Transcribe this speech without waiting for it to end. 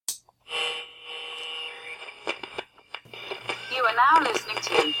now listening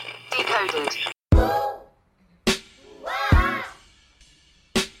to Decoded.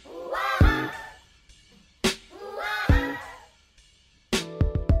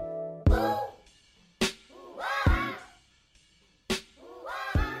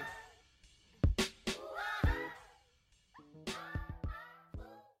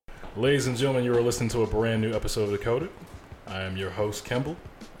 Ladies and gentlemen, you are listening to a brand new episode of Decoded. I am your host, Kimball,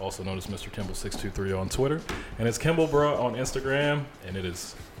 also known as Mr. Kimball623 on Twitter. And it's Kimball Bruh on Instagram, and it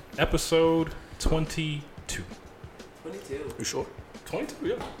is episode 22. 22? You sure? 22,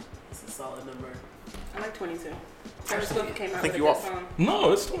 yeah. That's a solid number. I like 22. Travis Scott came out think with a you good off. song.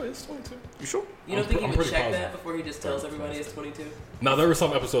 No, it's 22. You sure? You don't I'm think pre- he I'm would pretty check positive. that before he just tells everybody it's 22? Now, there were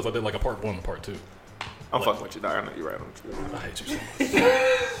some episodes I did like a part 1 and part 2. I'm fucking with you, dog. I know you're right on the I hate you so much.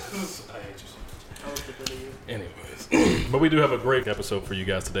 I hate you so much. I was defending you. Anyways, but we do have a great episode for you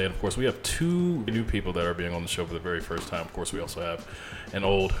guys today. And of course, we have 2 new people that are being on the show for the very first time. Of course, we also have an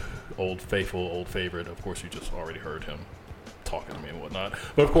old favorite. Of course, you just already heard him talking to me and whatnot.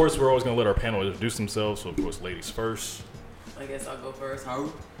 But of course, we're always going to let our panel introduce themselves. So, of course, ladies first. I guess I'll go first.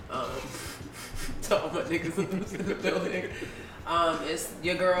 How? To all my niggas in the building. It's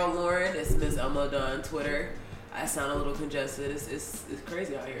your girl Lauren. It's Miss Elmo Dunn on Twitter. I sound a little congested. It's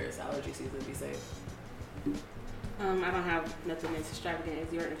crazy out here. It's allergy season. Be safe. I don't have nothing as extravagant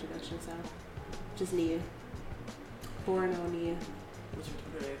as your introduction, so just Nia. Born on Nia. What's your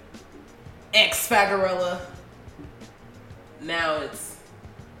Twitter name? X Fagarella. Now it's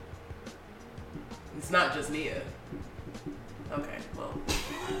not just Nia. Okay, well,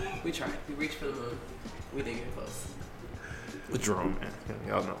 we tried. We reached for the moon. We didn't get close. The Jerome, man.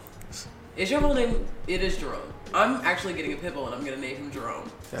 Y'all know. Is your whole name? It is Jerome. I'm actually getting a pit bull and I'm gonna name him Jerome.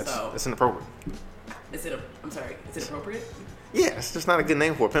 That's inappropriate. I'm sorry. Is it appropriate? Yeah, it's just not a good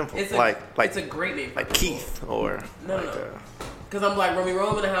name for a pimple. It's a great name. For like a pimple. Keith or No. Because I'm like Romy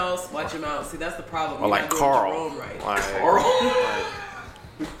Rome in the house. Watch him out. See, that's the problem. or You like gotta do Carl. Jerome right. Like, Carl.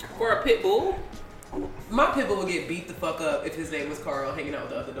 For a pit bull? My pit bull would get beat the fuck up if his name was Carl, hanging out with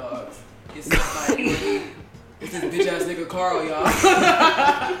the other dogs. It's not like it's this bitch ass nigga Carl, y'all.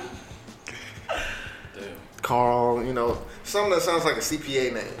 Damn. Carl, something that sounds like a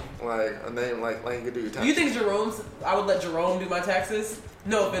CPA name, like a name like you could do your taxes. You think Jerome's? I would let Jerome do my taxes.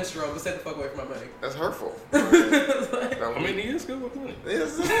 No offense, Jerome, but stay the fuck away from my money. That's hurtful. I mean, he is good with money.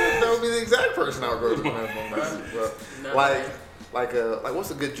 That would be the exact person I would go to. No. Like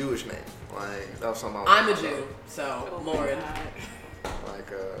what's a good Jewish name? Like that was something. I'm a Jew, so Lauren.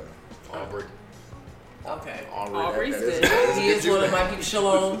 Like Aubrey. Okay. Aubrey's that is- good. that is a He good is Jew one of name. my people.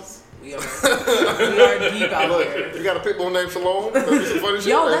 Shaloms. We are deep out Look, here. you got a pit bull named Shalom? That'd be some funny shit.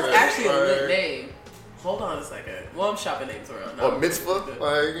 Yo, right that's there. actually a lit Like, name. Hold on a second. Well, I'm shopping names around now. Or mitzvah,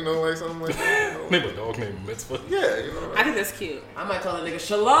 like something like that. Name a dog named Mitzvah. Yeah, I think that's cute. I might call that nigga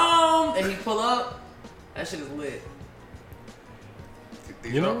Shalom, and he pull up. That shit is lit.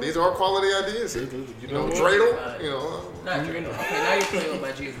 These are quality ideas. What? dreidel. Not Dreidel. Okay, now you're playing with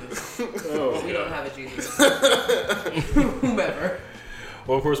my Jesus. We don't have a Jesus. Whomever.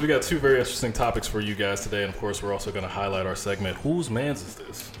 Well, of course, we got 2 very interesting topics for you guys today, and of course, we're also going to highlight our segment, Whose Mans Is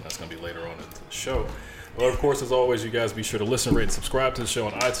This? That's going to be later on into the show. Well, of course, as always, you guys be sure to listen, rate, and subscribe to the show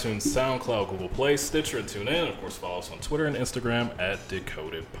on iTunes, SoundCloud, Google Play, Stitcher, and TuneIn. Of course, follow us on Twitter and Instagram at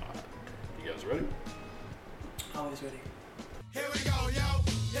DecodedPod. You guys ready? Always ready. Here we go, yo.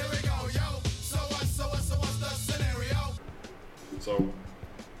 Here we go, yo. So what's the scenario? So,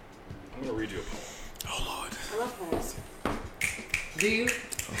 I'm going to read you a poem. Oh Lord. I love poems. Do you?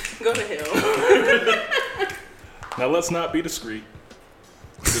 Go to hell. Now, let's not be discreet.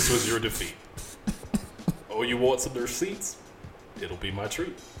 This was your defeat. Oh, you want some receipts? It'll be my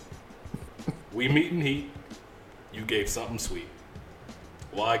treat. We meet in heat. You gave something sweet.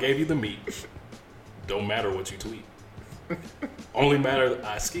 Well, I gave you the meat. Don't matter what you tweet. Only matter that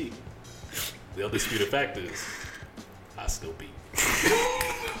I ski. The undisputed fact is, I still beat.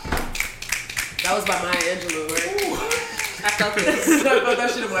 That was by Maya Angelou, right? I felt I this. felt that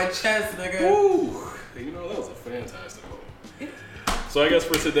shit in my chest, nigga. Woo! That was a fantastic poem. So I guess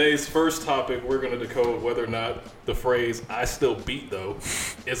for today's first topic, we're going to decode whether or not the phrase, I still beat though,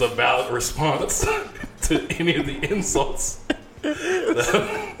 is a valid response to any of the insults. This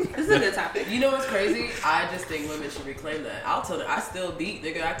is a good topic. You know what's crazy? I just think women should reclaim that. I'll tell them, I still beat,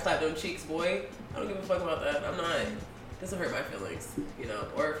 nigga. I clap them cheeks, boy. I don't give a fuck about that. I'm not. Doesn't hurt my feelings,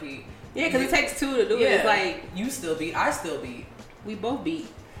 Or if he. Yeah, because it takes 2 to do it. It's like, you still beat, I still beat. we both beat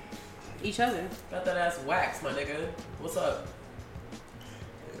each other. Got that ass waxed, my nigga. What's up?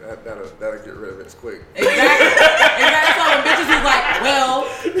 That'll get rid of it quick. Exactly. So the bitches was like, well,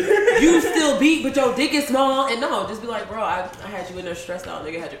 you still beat, but your dick is small. And no, just be like, bro, I had you in there stressed out.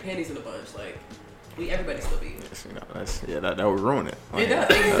 Nigga had your panties in a bunch. Like, everybody still beat. You know, that would ruin it. It does,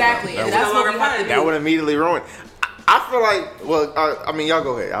 exactly. And that's what we have to do. That would immediately ruin it. I feel like, well, I mean, y'all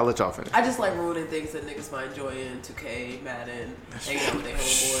go ahead. I'll let y'all finish. I just like ruining things that niggas find joy in. 2K, Madden, hanging out with their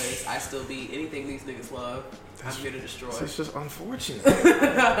homeboys. I still beat anything these niggas love. I'm here to destroy. It's just unfortunate.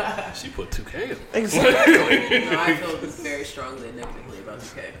 She put 2K in. Exactly. No, I feel very strongly and negatively about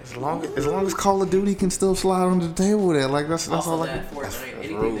 2K. As long as Call of Duty can still slide under the table there, like that's Also all. that Fortnite, That's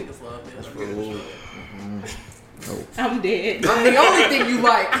anything rude. niggas love, man. That's I'm here to rude. destroy it. I'm dead. I'm the only thing you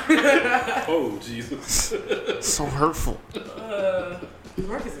like. Oh, Jesus. So hurtful.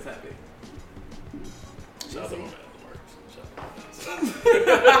 Marcus is happy. Shout out to my man, Marcus.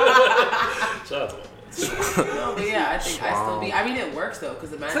 Shout out to my man. No, but yeah, I think I still beat. I mean, it works though,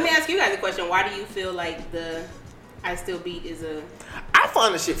 because So let me ask you guys a question. Why do you feel like the I still beat is a... I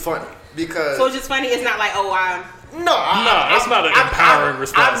find this shit funny because So it's just funny. It's not like, oh, I'm... That's not an empowering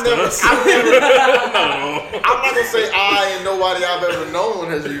response to us. I'm not gonna say I and nobody I've ever known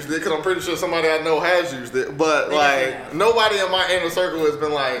has used it because I'm pretty sure somebody I know has used it. But like nobody in my inner circle has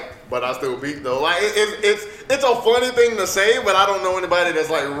been like, but I still beat though. Like it's a funny thing to say, but I don't know anybody that's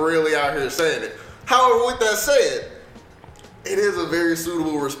like really out here saying it. However, with that said, it is a very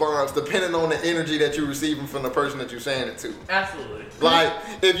suitable response depending on the energy that you're receiving from the person that you're saying it to. Absolutely. Like,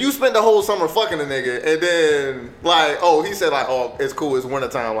 if you spend the whole summer fucking a nigga and then, like, oh, he said, like, oh, it's cool, it's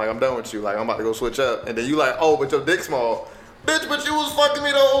wintertime, like, I'm done with you, like, I'm about to go switch up. And then you like, oh, but your dick small. Bitch, but you was fucking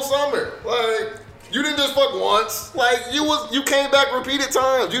me the whole summer. Like, you didn't just fuck once. Like, you came back repeated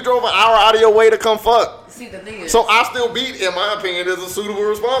times. You drove an hour out of your way to come fuck. See, the thing is... So I still beat, in my opinion, is a suitable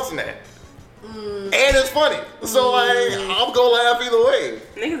response to that. And it's funny. So, like, I'm gonna laugh either way.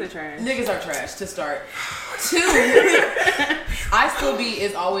 Niggas are trash. Niggas are trash, to start. 2, I still beat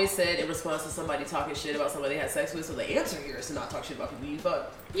is always said in response to somebody talking shit about somebody they had sex with, so the answer here is to not talk shit about people you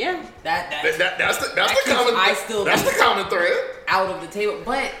fuck. Yeah. That's the keeps common. I still that's the beat common thread. out of the table.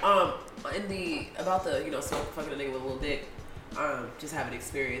 But about the so fucking a nigga with a little dick, just having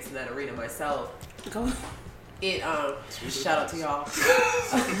experience in that arena myself. Go. It shout out to y'all,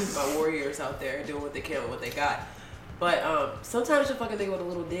 my warriors out there doing what they can with what they got. But sometimes you fucking nigga with a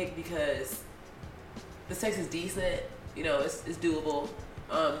little dick because the sex is decent, it's doable.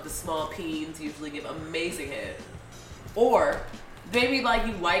 The small peens usually give amazing head, or maybe like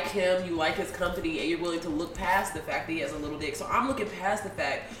you like him, you like his company, and you're willing to look past the fact that he has a little dick. So I'm looking past the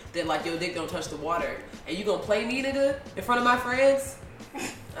fact that like your dick don't touch the water, and you gonna play me, nigga, in front of my friends.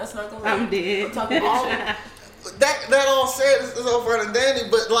 That's not gonna work. I'm dead. I'm talking about shit. That all said is all fun and dandy,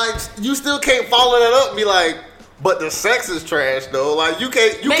 but like you still can't follow that up and be like, but the sex is trash though. Like you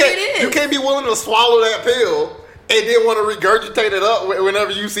can't be willing to swallow that pill and then want to regurgitate it up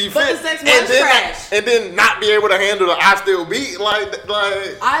whenever you see fit. But the sex was trash. And then not be able to handle the I still beat like.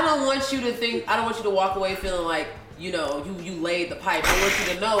 I don't want you to walk away feeling like you laid the pipe. I want you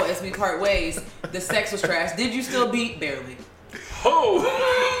to know as we part ways, the sex was trash. Did you still beat? Barely. Oh!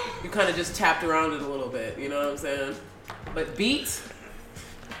 You kind of just tapped around it a little bit, you know what I'm saying? But beat?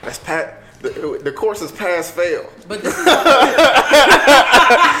 That's the course is pass fail. But this is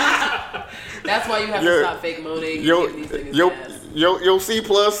that's why you have to stop fake moaning. Your C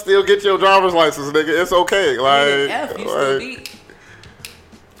plus still get your driver's license, nigga. It's okay. Like F, you still beat.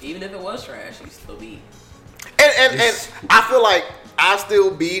 Even if it was trash, you still beat. And I feel like I still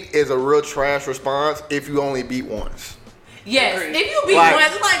beat is a real trash response if you only beat once. Yes, if you beat once,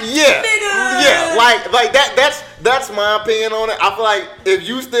 nigga. Like that's my opinion on it. I feel like if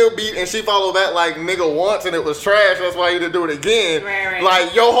you still beat and she followed that like nigga once and it was trash, that's why you didn't do it again. Right.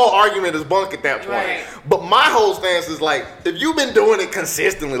 Like your whole argument is bunk at that point. Right. But my whole stance is like if you've been doing it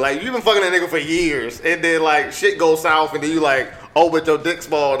consistently, like you've been fucking that nigga for years, and then like shit goes south, and then you like, oh, but your dick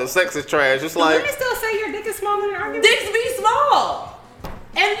small, the sex is trash. It's like women still say your dick is smaller than argument. Dicks be small.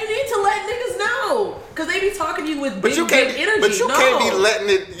 And you need to let niggas know, cause they be talking to you with big energy. But you can't be letting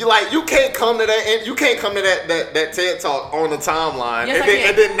it. You can't come to that. And you can't come to that TED talk on the timeline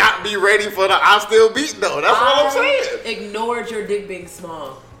and then not be ready for the I still beat though. That's all I'm saying. Ignored your dick being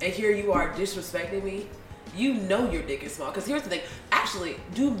small, and here you are disrespecting me. You know your dick is small. Cause here's the thing. Actually,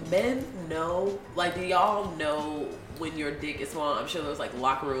 do men know? Like, do y'all know when your dick is small? I'm sure there was like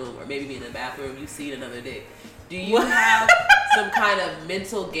locker room or maybe in the bathroom. You see another dick. Do you have some kind of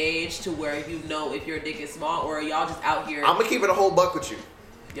mental gauge to where you know if your dick is small, or are y'all just out here? I'm gonna keep it a whole buck with you.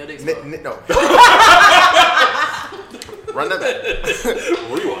 Your dick's small. No. Run that back.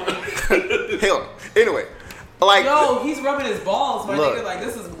 Rewind. Hell no. Anyway, Like, Yo, he's rubbing his balls, my Look. nigga. Like,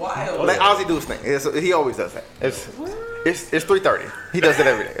 this is wild. let Ozzy do his thing. He always does that. It's 3:30. He does it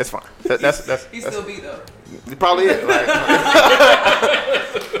every day. It's fine. That's He's still beat though. It probably is. Like,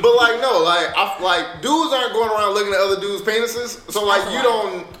 but like no, like dudes aren't going around looking at other dudes' penises. So like you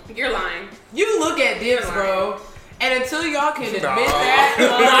don't. You're lying. You look at dicks, bro. And until y'all can admit Nah. that,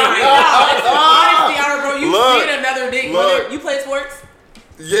 honestly, bro, you Look. seen another dick. Look. You play sports?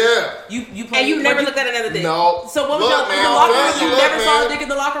 Yeah. You play? And you never what looked at another dick. No. So what was Look, y'all in man, the I'm locker telling room? You look, never saw a man. dick in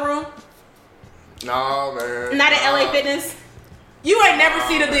the locker room? No, man. Not at Nah. LA Fitness. You ain't never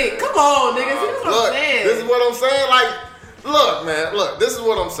seen a dick. Come on, niggas. This is what Look, I'm saying. this is what I'm saying. Like, look, man. Look, this is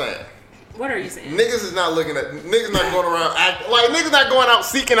what I'm saying. What are you saying? Niggas is not looking at. Niggas not going around act like niggas not going out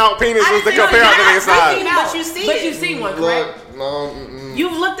seeking out I penises didn't to say compare not out to their seeking size. out. But you see But it. you've seen one, correct? Look, no. Mm-mm.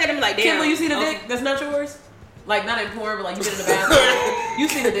 You've looked at him like, damn. Kimberly, you seen a okay. dick that's not yours? Like, not in porn, but like you been in the bathroom. You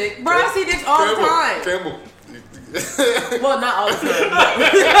seen a dick. Bro, I see dicks all the time. Campbell. Well, not all the time.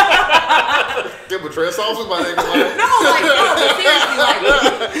 Campbell Trey sauces, my nigga. Like, No, but seriously, like,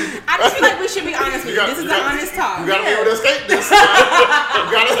 I just feel like we should be honest with you. This is an honest talk. You gotta be able to escape this. You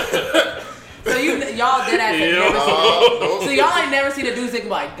gotta. so y'all dead ass ain't never seen No. So y'all ain't never seen a dude's dick and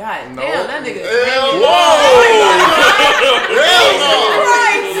be like, God No. damn, that nigga. Hell no.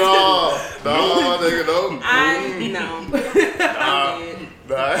 No, nigga, no.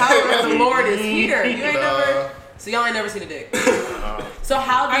 I Power of the Lord is here. You ain't Nah. never. So y'all ain't never seen a dick. So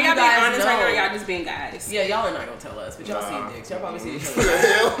how do Are you y'all being guys honest know? right now? Or y'all just being guys? Yeah, y'all are not gonna tell us, but y'all see dicks. Y'all probably see each other.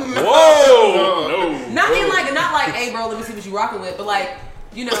 Hell no. Whoa! No. Not like, hey, bro, let me see what you rocking with, but like,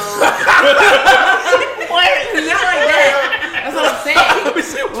 you know, not like that. That's what I'm saying.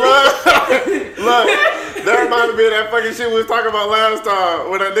 Look, that reminded me of that fucking shit we was talking about last time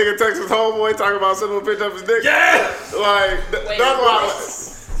when that nigga texted his homeboy talking about sending him a picture of his dick. Yeah. Like, Wait, that's why.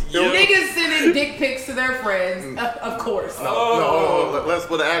 Niggas sending dick pics to their friends, of course. No, let's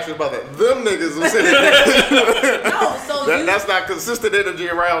put an action about that. Them niggas are sending No, so that's not consistent energy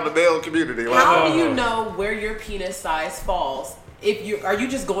around the male community. Like, how do you know where your penis size falls? Are you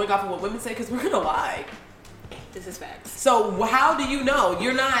just going off of what women say? Because we're gonna lie. This is facts. So how do you know?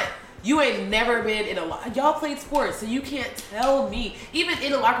 You ain't never been in y'all played sports, so you can't tell me. Even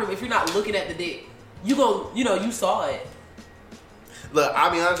in the locker room, if you're not looking at the dick, you saw it. Look,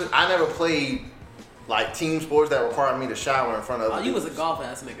 I'll be honest with you, I never played like team sports that required me to shower in front of. Oh, you was a golf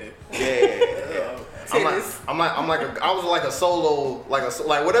ass nigga. Yeah. I was like a solo,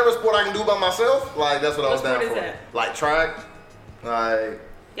 like whatever sport I can do by myself. Like that's what I was What down sport for. is that? Like track, like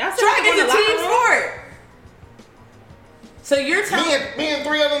Y'all Track is a team sport. sport. So you're telling me and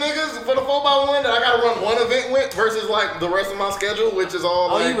three other niggas for the 4x1 that I gotta run one event with versus like the rest of my schedule, which is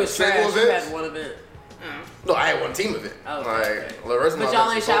all like you was single trash. You events. had one event. No, I had one team event. Oh, like okay. the rest of But my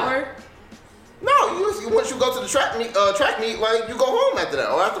y'all ain't events was solo. shower? No, once you go to the track meet, like you go home after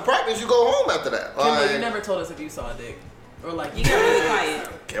that, or after practice you go home after that. Kimbo, Like, you never told us if you saw a dick. Or like You got really quiet.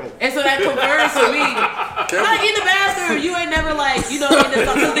 Camel. And so that confirms to me. Like in the bathroom, you ain't never like, in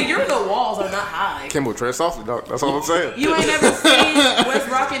the the urinal walls are not high. Kimball, tread softly, dog. That's all I'm saying. You ain't never seen Wes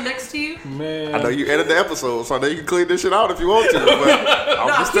rocking next to you? Man. I know you edit the episode, so I know you can clean this shit out if you want to. But I'm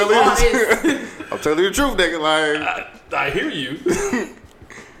Nah, just keep telling on you. it. I'm telling you the truth, nigga. Like, I hear you.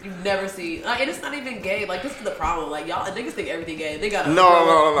 You've never seen, and it's not even gay. Like this is the problem. Like y'all niggas think everything gay. They got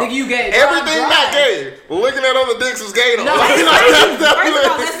no. Think you gay? Everything Dry. not gay. Looking at other dicks is gay though. No, Like, it's that's First of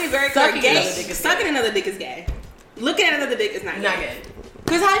all, definitely- let's be very clear. Sucking Gay. another dick is gay. Sucking another dick is gay. Looking at another dick is not Not gay. gay.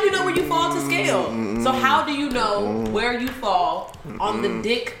 Because how do you know where you fall to scale? So how do you know where you fall on the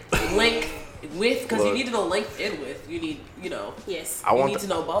dick length width? Because you Look. need to know length and width. You need, Yes. I you want need to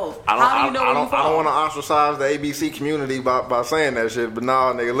know both. I How do you know where you don't fall? want to ostracize the ABC community by saying that shit, but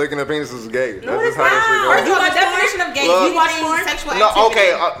nah, nigga, looking at penises is gay. No, That's it's just how that not. First shit of all, You the watch definition of gay Look. is You watch anything porn? sexual goes. No,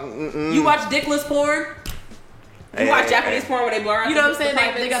 activity. okay. You watch dickless porn? You watch Japanese porn where they blur out You know what I'm the saying?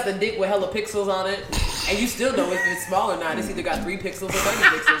 They privates? got the dick with hella pixels on it, and you still know if it's small or not. It's either got 3 pixels or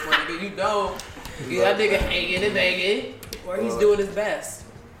 30 pixels. Like, nigga, you know, that nigga hanging and banging, or he's doing his best.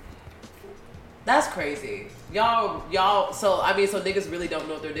 That's crazy. Y'all. So niggas really don't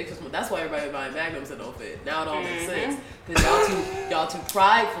know if their dicks are small. That's why everybody buying Magnums that don't fit. Now it all makes sense because y'all too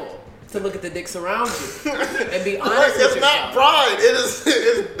prideful to look at the dicks around you and be honest Look, with it's not yourself. pride.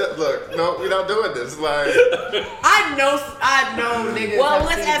 It's look. No, we're not doing this. Like, I know niggas. Well, have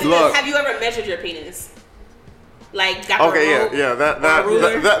let's seen ask it. you Look. this. Have you ever measured your penis? Like, got okay, the rope? yeah, that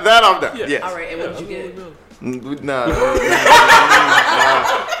ruler? that I'm done. Yes. All right, and what did you get? Nah,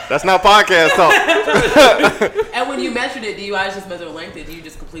 that's not podcast talk. And when you measured it, do you guys just measure the length, or do you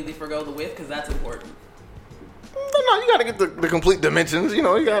just completely forgo the width? Because that's important. No, you gotta get the complete dimensions. You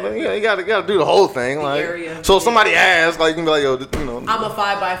know, you gotta do the whole thing. Like, area. so if somebody asks, like, you can be like, yo, you know, I'm a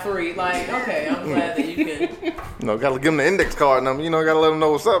 5x3. Like, okay, I'm glad that you can. you know, gotta give them the index card number. You know, gotta let them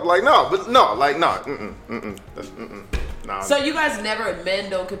know what's up. Like, no, nah. So you guys men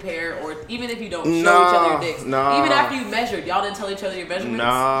don't compare, or even if you don't show each No, other your dicks, no. even after you measured, y'all didn't tell each other your measurements.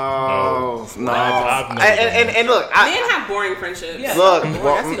 No. I've never And look, Men have boring friendships. Yeah. look,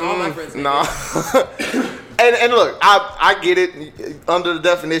 I've seen all my friends. no. And look, I get it. Under the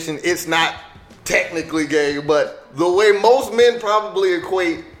definition, it's not technically gay, but the way most men probably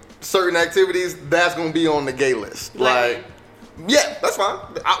equate certain activities, that's gonna be on the gay list. Like, yeah, that's fine.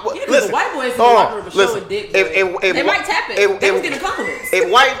 Yeah, because the white boys in the locker room are showing dick. They might tap it. They was getting compliments.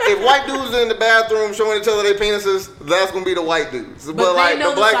 If white dudes in the bathroom showing each other their penises, that's gonna be the white dudes. But like they know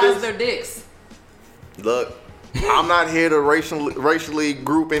the the black size dudes, of their dicks. look, I'm not here to racially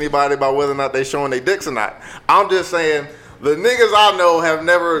group anybody by whether or not they showing their dicks or not. I'm just saying the niggas I know have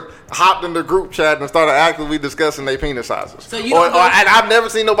never hopped in the group chat and started actively discussing their penis sizes. So you don't and I've never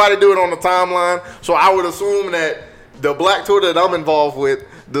seen nobody do it on the timeline. So I would assume that the black Twitter that I'm involved with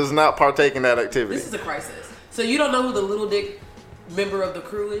does not partake in that activity. This is a crisis. So you don't know who the little dick member of the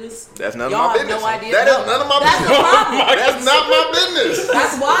crew is? That's none Y'all of my have business. no idea. That is none of my That's business. the problem. That's not my business.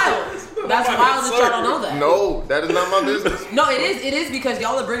 That's wild. That's wild that y'all don't know that. No, that is not my business. No, it is because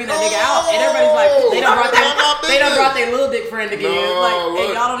y'all are bringing that nigga out, and everybody's like, they done brought their little dick friend again,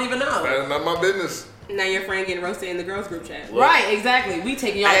 and y'all don't even know. That is not my business. Now your friend getting roasted in the girls group chat. Right, exactly. We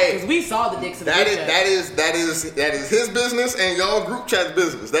taking y'all because we saw the dicks in the group chat. That is his business and y'all group chat's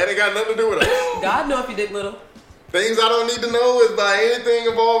business. That ain't got nothing to do with us. God know if you dick little. Things I don't need to know is by anything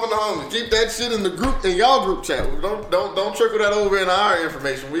involving the homies. Keep that shit in the group in y'all group chat. Don't trickle that over in our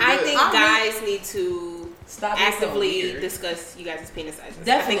information. I think guys need to Stop being so actively weird. discuss you guys' penis sizes.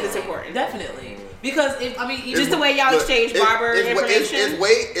 Definitely, I think it's important. Definitely, because Just the way y'all exchange barber information.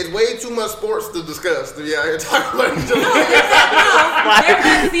 It's way too much sports to discuss to be out here talking about each other. There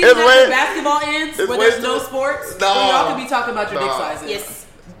has seasons after basketball ends where there's no sports. No. Where y'all could be talking about your dick sizes. Yes.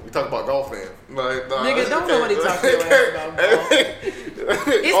 We talk about golf, man. Like, nah, Nigga, don't nobody talk to your ass about golf.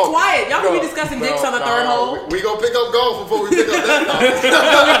 It's Oh, quiet. Y'all can be discussing dicks on the third hole. We gonna pick up golf before we pick up that golf.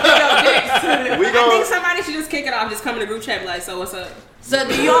 I think somebody should just kick it off. Just come in the group chat, be like, so what's up? So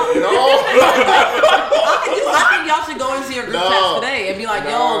do y'all? No. I think y'all should go into your group chats today and be like,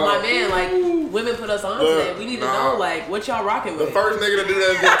 yo, my man, like, women put us on today. We need to know, like, what y'all rocking with. The first nigga to do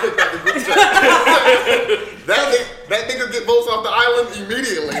that is get kicked out the group chat. that nigga get votes off the island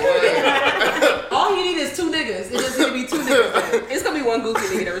immediately. Like, all you need is two niggas. It just need to be two niggas. Then. It's gonna be one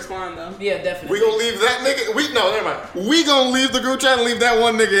goofy nigga to respond though. Yeah, definitely. we gonna leave that nigga. Never mind. We gonna leave the group chat and leave that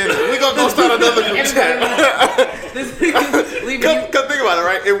one nigga in it. We gonna go start another group chat. Cause think about it,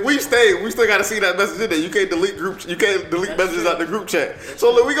 right? If we stay, we still gotta see that message in there. You can't delete messages out the group chat.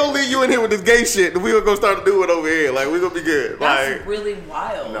 So look, we gonna leave you in here with this gay shit, and we gonna go start to do it over here. Like we gonna be good. That's like, really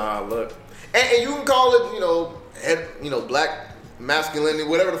wild. nah, look, and you can call it, black masculinity,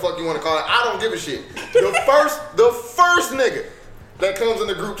 whatever the fuck you want to call it. I don't give a shit. The first nigga that comes in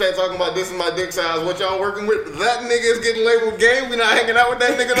the group chat talking about this is my dick size, what y'all working with, that nigga is getting labeled gay. We not hanging out with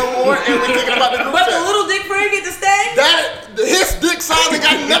that nigga no more, and we thinking about the group But chat. the little dick friend get to stay? His dick size ain't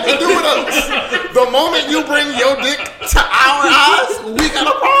got nothing to do with us. The moment you bring your dick to our eyes, we got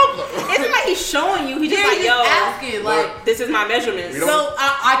a problem. It's like he's showing you. He's just like, yo, asking, like, this is my measurements. so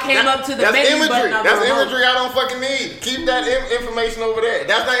I came up to the that's menu imagery. button. That's imagery I don't fucking need. Keep that information over there.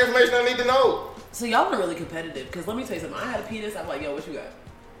 That's not information I need to know. So y'all are really competitive. Because let me tell you something. I had a penis. I'm like, yo, what you got?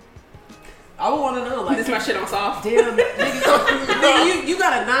 I would want to know. Like, This my shit on soft. damn, nigga, you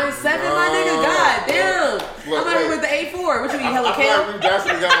got a 9.7, my nigga? God damn. Look, I'm out here with the 8.4. What you eat, hella I feel kale? like we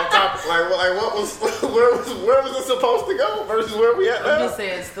drastically got on top. Where was it supposed to go versus where we at now? I'm just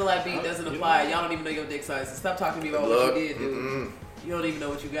saying, still at beat doesn't apply. Y'all don't even know your dick size. Stop talking to me about what you did, dude. You don't even know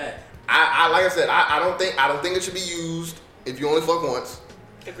what you got. I like I said, I don't think it should be used if you only fuck once.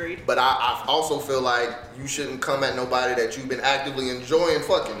 Agreed. But I also feel like you shouldn't come at nobody that you've been actively enjoying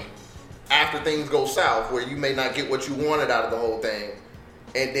fucking after things go south, where you may not get what you wanted out of the whole thing,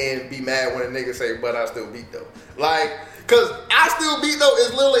 and then be mad when a nigga say, but I still beat though. Like, cause I still beat though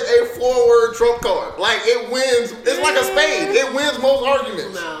is literally a 4-word trump card. Like, it wins, it's like a spade. It wins most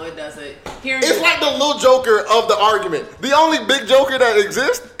arguments. No, it doesn't. It's like the little joker of the argument. The only big joker that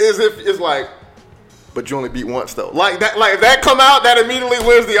exists is if it's like, but you only beat once though. Like if that come out, that immediately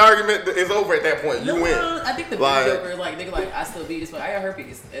wins the argument. It's over at that point. You win. I think the big joker is like, nigga, like, I still beat this, but I got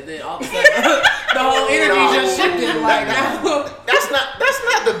herpes. And then all of a sudden, the whole energy just shifted. Like, that's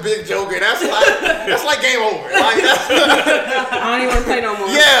not the big joker. That's like game over. Like, I don't even want to play no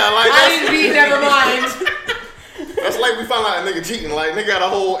more. Yeah, like I didn't beat, never mind. That's like we found out a nigga cheating. Like, nigga got a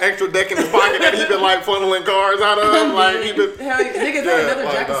whole extra deck in his pocket that he been like funneling cards out of. Like, he been. Hell, niggas got another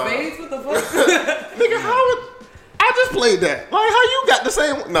like, Jack of nah. Spades? What the fuck? Nigga, how would. I just played that. Like, how you got the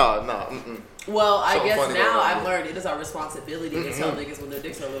same. No. Well, I So guess funny now about I've learned it is our responsibility to tell niggas when their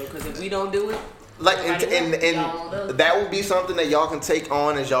dicks are little. Because if we don't do it, Like, Nobody and knows. that would be something that y'all can take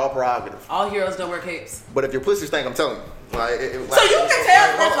on as y'all prerogative. all heroes don't wear capes. But if your pussy stink, I'm telling you. Like, So you can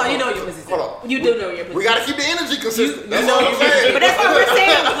tell. First of all, you know your pussy. Hold on. You do know your pussy. We gotta keep the energy consistent. You That's know all I'm your saying. But that's what we're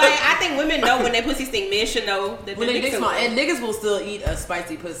saying. Like, I think women know when their pussy stink. Men should know that When their they dick dick smell. small, and niggas will still eat a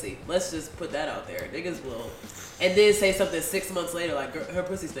spicy pussy. Let's just put that out there. Niggas will, and then say something 6 months later like her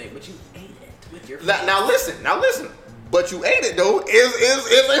pussy stink, but you ate it with your. Now listen. But you ate it though.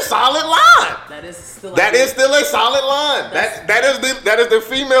 Is a solid line. That is still. That is still a solid line. That is the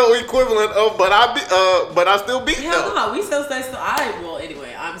female equivalent of but I still beat Hell though. no, we still say still. Well,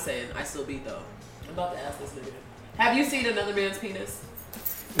 anyway, I'm saying I still beat though. I'm about to ask this nigga. Have you seen another man's penis?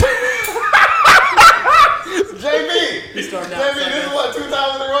 JB, He stormed out. this is what 2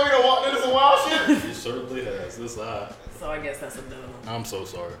 times in a row you done walked into some wild shit. He certainly has. This eye. So I guess that's a no. I'm so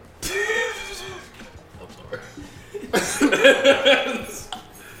sorry. I'm sorry.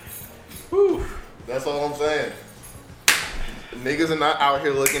 Whew. That's all I'm saying. Niggas are not out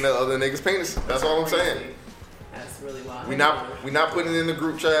here looking at other niggas' penis. That's all I'm saying. That's really wild. We not putting it in the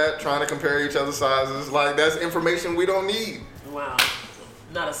group chat trying to compare each other's sizes. Like, that's information we don't need. Wow.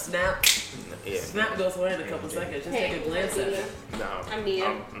 Not a snap. Yeah. Snap goes away in a couple seconds. Just take a glance at it. No. I'm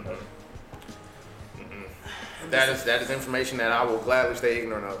Nia. That is information that I will gladly stay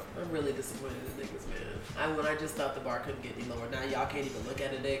ignorant of. I'm really disappointed in niggas, man. When I just thought the bar couldn't get any lower. Now y'all can't even look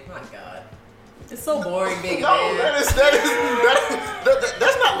at a dick. My God. It's so boring being a No, man. that's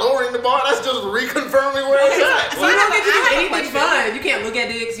not lowering the bar. That's just reconfirming where it's at. So you don't get to do I have a anything question. fun. You can't look at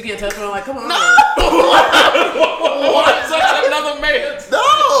dicks. You can't touch them. Like, come on. What? Such another man's. No.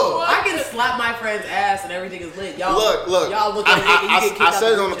 I can slap my friend's ass and everything is lit. Y'all Look. Y'all look at a dick and you get kicked I out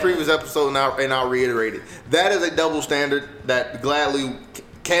said it on the group chat. previous episode, and I'll reiterate it. That is a double standard that gladly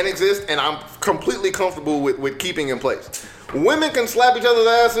can exist, and I'm completely comfortable with keeping in place. Women can slap each other's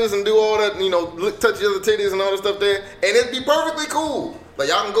asses and do all that, touch each other's titties and all that stuff there, and it'd be perfectly cool. Like,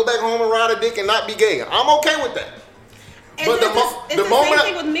 y'all can go back home and ride a dick and not be gay. I'm okay with that. It's But the same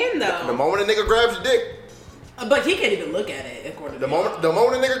thing with men, though. The moment a nigga grabs your dick, But he can't even look at it according to the me. moment a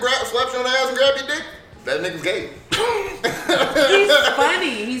nigga slaps you on the ass and grabs your dick, that nigga's gay. He's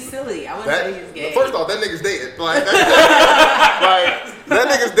funny. He's silly. I wouldn't say he's gay. First off, that nigga's dead. Like, that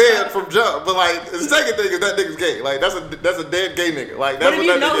nigga's dead from jump. But like, the second thing is that nigga's gay. Like, that's a dead gay nigga. Like, that's But if what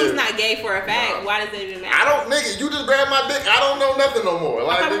you that know nigga he's is. not gay for a fact, why does it even matter? I don't, nigga. You just grabbed my dick. I don't know nothing no more.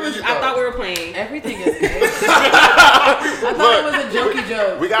 Like, I thought we were playing. Everything is gay. I thought it was a jokey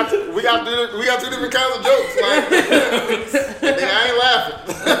joke. we got two different kinds of jokes. Like, nigga, I ain't laughing.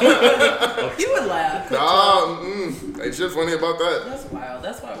 You would laugh. Ain't shit funny about that. That's wild.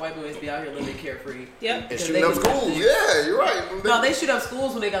 That's why white boys be out here living carefree. Yep. And They shooting up can- schools. Yeah, you're right. No, they shoot up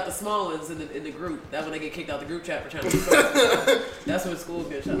schools when they got the small ones in the group. That when they get kicked out the group chat for trying to do That's when schools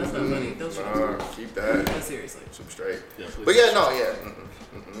get shot. That's not funny. Don't shoot up schools. Keep that. But seriously. Some straight. Yeah, please. But yeah, no, yeah.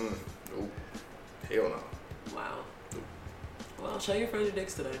 Nope. Hell no. Wow. Well, show your friends your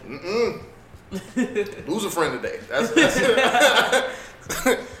dicks today. Lose a friend today. That's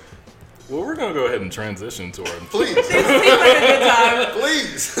Well, we're gonna go ahead and transition to our please, Seems like a good time.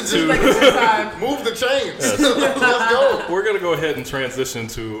 please, Seems like a good time. move the chains. Let's go. We're gonna go ahead and transition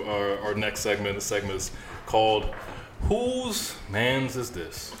to our next segment. The segment is called "Whose Man's Is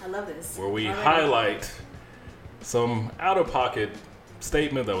This?" I love this. where we Alright. highlight some out-of-pocket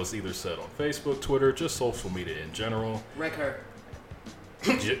statement that was either said on Facebook, Twitter, just social media in general. Wreck her.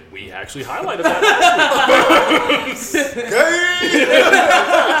 We actually highlighted that last week. We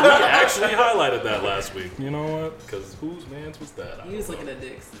actually highlighted that last week. You know what? Because whose man's was that? I You was don't looking at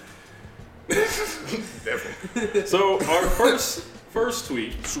dicks. Definitely. So our first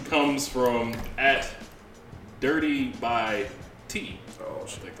tweet comes from @DirtyByT. Oh, I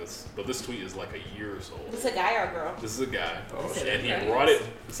think but this tweet is like a years old. It's a guy or a girl? This is a guy, shit. and he Okay. brought it.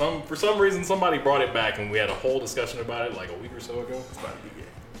 For some reason, somebody brought it back, and we had a whole discussion about it like a week or so ago. It's about to be gay.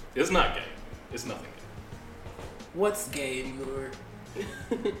 It's not gay. It's nothing gay. What's gay anymore?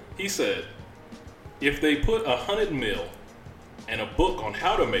 He said, if they put 100 mil and a book on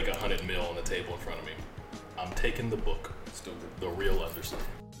how to make 100 mil on the table in front of me, I'm taking the book. Stupid. The real understanding.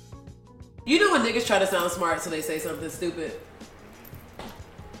 You know when niggas try to sound smart so they say something stupid?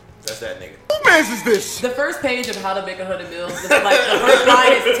 That's that nigga. Who man's is this? The first page of how to make 100 mil, the first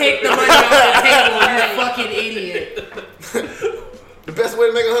line is take the money off the table, you fucking idiot. The best way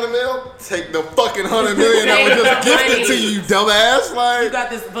to make $100 million? Take the fucking $100 million that was just gifted to you, dumbass. Like, You got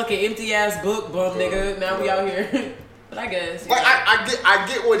this fucking empty ass book, bum nigga. Now we out here. But I guess. like I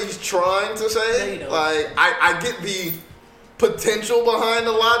get what he's trying to No, say. you don't. Like, I get the potential behind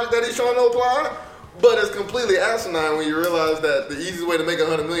the logic that he's trying to apply, but it's completely asinine when you realize that the easiest way to make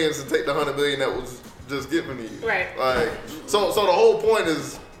 $100 million is to take the $100 million that was just given to you. Right. Like, so the whole point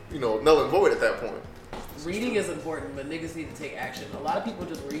is, null and void at that point. Reading is important, but niggas need to take action. A lot of people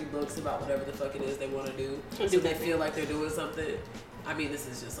just read books about whatever the fuck it is they want to do, so they feel like they're doing something. I mean, this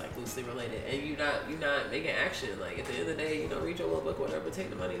is just like loosely related, and you're not making action. Like at the end of the day, read your little book, or whatever.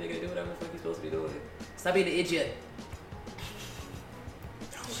 Take the money, nigga. Do whatever the fuck you're supposed to be doing. Stop being an idiot.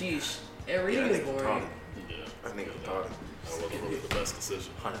 Sheesh. And reading is boring. Yeah, That nigga's retarded. that wasn't really the best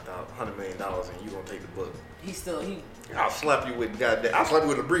decision. $100 million and you gonna take the book. I'll slap you with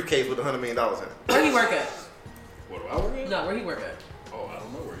a briefcase with $100 million in it. Where he work at? What do I work at? No, where he work at? Oh, I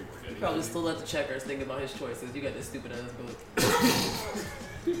don't know where he work at. Probably still at the checkers thinking about his choices. You got this stupid ass book.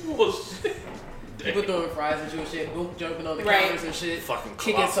 Bullshit. People throwing fries at you and shit, boom, jumping on the Right. counters and shit. Fucking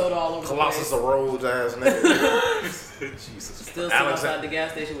kicking soda all over Colossus the of Rhodes ass nigga. Jesus. Still sitting outside the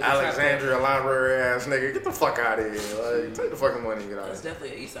gas station with the Alexandria Library ass nigga. Get the fuck out of here. Like, take the fucking money and get out That's of here.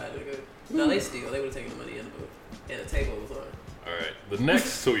 definitely an east side nigga. No, they steal. They would have taken the money in the book. And the table was on. All right. The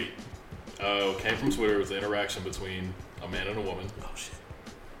next tweet came from Twitter. It was an interaction between a man and a woman. Oh shit.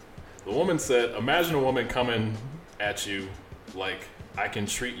 The woman said, "Imagine a woman coming at you like I can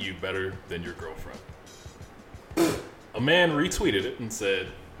treat you better than your girlfriend." A man retweeted it and said,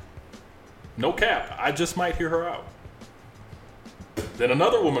 "No cap. I just might hear her out." Then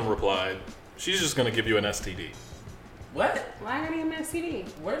another woman replied, "She's just gonna give you an STD." What? Why are you in CD?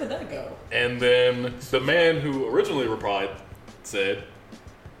 Where did that go? And then the man who originally replied said,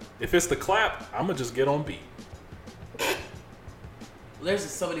 "If it's the clap, I'ma just get on beat." There's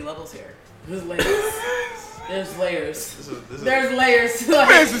just so many levels here. There's layers. There's layers. This is There's layers.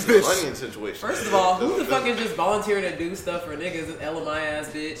 is this? Onion situation. First of all, who the fuck is just volunteering to do stuff for niggas? This LMI ass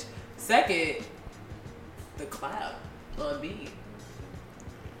bitch. Second, the clap on beat.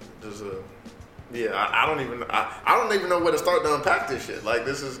 I don't even know where to start to unpack this shit. Like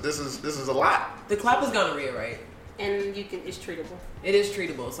this is a lot. The clap is gonorrhea, right? And it's treatable. It is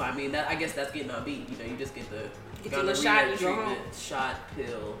treatable, so I mean, I guess that's getting on beat. You just get the Get your little shot, you go treatment, home. shot,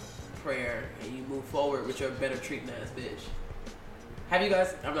 pill, prayer, and you move forward with your better treating ass bitch. Have you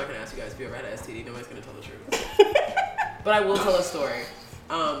guys? I'm not gonna ask you guys if you ever had an STD. Nobody's gonna tell the truth. But I will tell a story.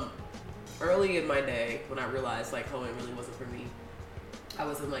 Early in my day, when I realized like hoeing really wasn't for me, I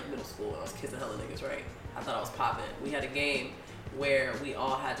was in like middle school and I was kissing hella niggas, right? I thought I was popping. We had a game where we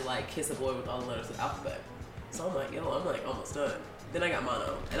all had to like kiss a boy with all the letters of the alphabet. So I'm like, I'm like almost done. Then I got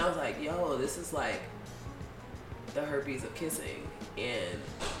mono. And I was like, this is like the herpes of kissing. And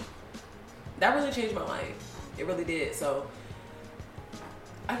that really changed my life. It really did. So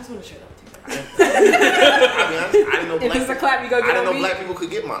I just want to share that with you guys. I didn't know If it's a clap, you go I get didn't on know beat. black people could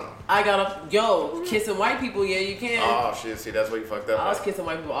get mono. I got kissing white people, yeah, you can. Oh shit, see that's where you fucked up. I was kissing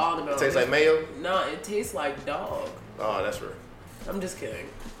white people all the time. It tastes like mayo? No, it tastes like dog. Oh, that's right. I'm just kidding.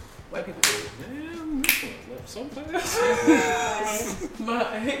 White people do. Damn, this one left so fast.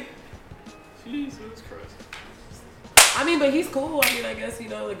 But Jesus Christ. I mean, but he's cool. I mean, I guess, the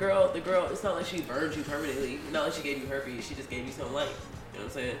girl, it's not like she burned you permanently. Not like she gave you herpes. She just gave you some light. You know what I'm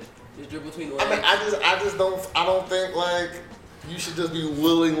saying? Just dribble between the legs. I mean, I don't think like you should just be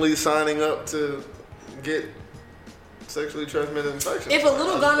willingly signing up to get sexually transmitted infections. If a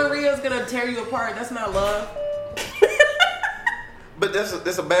little gonorrhea is gonna tear you apart, that's not love. But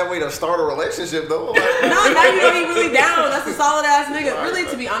that's a bad way to start a relationship though. Like, No, now you don't even really down. That's a solid ass nigga. Really,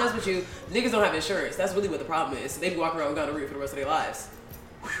 to be honest with you, niggas don't have insurance. That's really what the problem is. They be walking around with gonorrhea for the rest of their lives.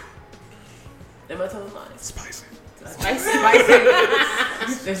 Am I telling lies? Spicy. Spicy.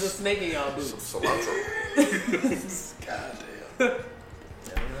 There's a snake in y'all boots. cilantro. Goddamn.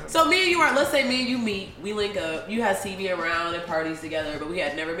 So me and you are, let's say me and you meet, we link up, you had seen me around at parties together, but we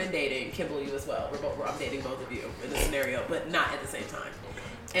had never been dating. Kimball, you as well. I'm dating both of you in this scenario, but not at the same time.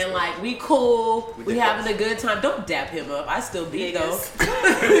 And like, we cool, we having a good time. Don't dap him up. I still beat though.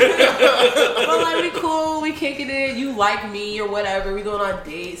 But like, we cool, we kicking it. You like me or whatever. We going on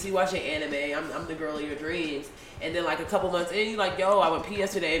dates. You watching anime. I'm the girl of your dreams. And then like a couple months in, you like, yo, I went pee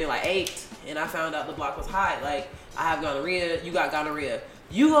yesterday and it like 8, and I found out the block was hot. Like, I have gonorrhea. You got gonorrhea.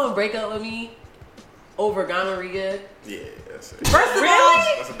 You gonna break up with me over gonorrhea? Yeah, that's it. First of all,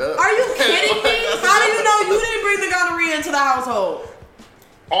 That's a dub. are you kidding me? How do you know you didn't bring the gonorrhea into the household?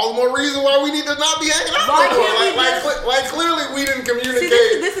 All the more reason why we need to not be hanging out Why no more. can't we Like clearly we didn't communicate.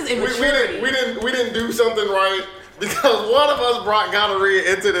 See, this is immaturity. We didn't do something right. Because one of us brought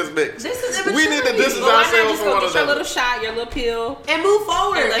gonorrhea into this mix. This is We need to immaturity. distance Well, why not ourselves just from go one get your another. little shot, your little pill? And move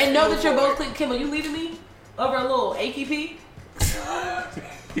forward. And let's And know move that you're forward. both Kim, are you leaving me? Over a little achy pee?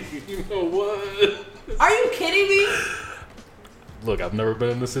 You know what? Are you kidding me? Look, I've never been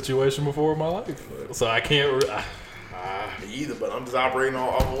in this situation before in my life, so I can't. Me either, but I'm just operating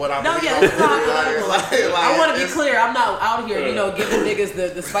off of what I No, believe. yeah, this is not Like, I want to be it's- clear. I'm not out here, giving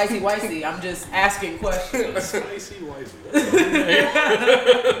niggas the spicy wicey. I'm just asking questions. Spicy, wifey.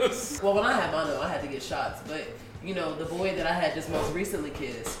 Well, when I had mono, I had to get shots. But, the boy that I had just most recently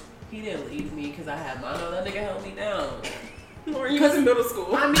kissed, he didn't leave me because I had mono. That nigga held me down. Lauren, you was in middle school.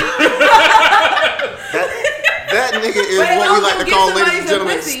 I mean, That nigga is But what I'm we like gonna to get call, somebody ladies and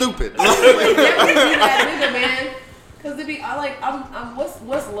gentlemen, some pussy. stupid. definitely be that nigga, man. Cause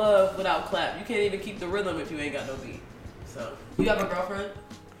what's love without clap? You can't even keep the rhythm if you ain't got no beat. So, you have a girlfriend?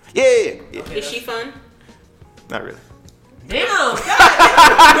 Yeah. Okay, Is she fun? Not really. Damn, God,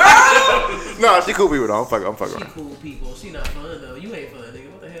 girl. No, she cool people though. I'm fucking She around. cool people. She not fun though. You ain't fun,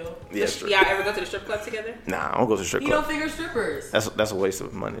 nigga. What the hell? Yeah, straight. Y'all ever go to the strip club together? Nah, I don't go to the strip You don't club. figure strippers. That's a waste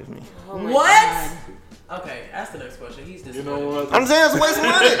of money to me. Oh my What? God. Okay, ask the next question. He's just. You know what? I'm saying it's a waste of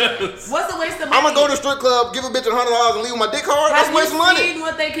money. What's the waste of money? I'm gonna go to the strip club, give a bitch $100 and leave with my dick hard. That's Have a waste you of money. seen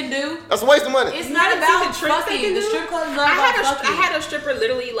what they can do? That's a waste of money. It's You not haven't about seen the tricks they fucking. can The do? strip club is not I about had fucking. I had a stripper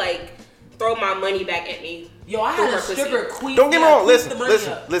literally like throw my money back at me. Yo, I through had a her pussy. stripper queen. Don't get me wrong. queef the money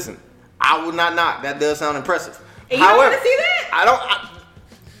up. Listen. I would not knock. That does sound impressive. And you don't want to see that? I don't.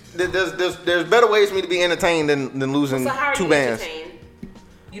 There's better ways for me to be entertained than losing So how are 2 you bands. entertained?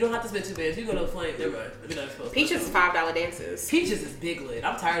 You don't have to spend 2 bands. You go to a flame. Never mind. We're not supposed to. Peaches is $5 dances. Peaches is big lit.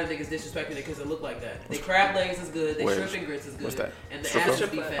 I'm tired of niggas disrespecting it because it look like that. They crab legs is good. They Where shrimp is- and grits is good. what's that? And the Strip ass club?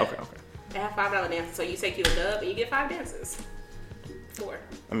 should be fat. Okay. They have $5 dances, so you take you a dub and you get 5 dances. 4.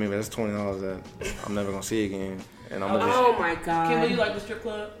 I mean, that's $20 that I'm never gonna see again, and I'm gonna Oh my God. Kimbo, you like the strip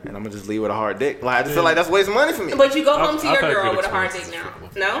club? just leave with a hard dick. Like I just feel like that's a waste of money for me. But you go home to I've your had girl good with a hard dick experiences now.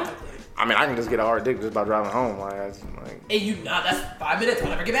 with No? I mean, I can just get a hard dick just by driving home. And that's 5 minutes. I'll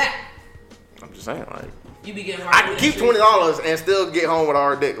never get back. I'm just saying, like You be getting hard. I can keep $20 and still get home with a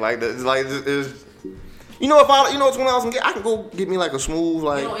hard dick. Like it's you know what $20 can get? I can go get me like a smooth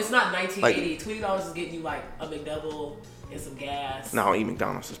like. It's not 1980. $20 is getting you like a McDouble and some gas. No, eat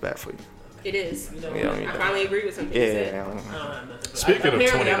McDonald's is bad for you. It is. You know Yeah, what? I mean, I finally agree with something you said. I don't have nothing. But Speaking of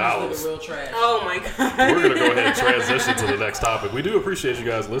apparently I'm $20. just living real trash. Oh my God. We're gonna go ahead and transition to the next topic. We do appreciate you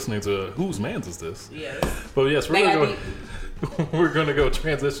guys listening to Whose Mans Is This? Yeah. But yes, They we're got gonna go. We're gonna go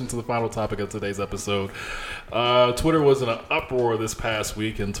transition to the final topic of today's episode. Twitter was in an uproar this past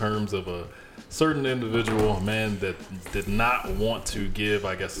week in terms of a certain individual, a man that did not want to give,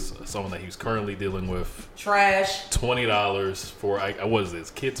 I guess, someone that he was currently dealing with Trash. $20 for what is this?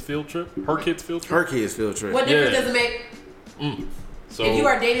 Kids field trip? Her kids field trip? Her kids field trip. What difference Yeah. does it make So if you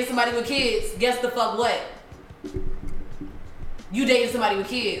are dating somebody with kids? Guess the fuck what? You dating somebody with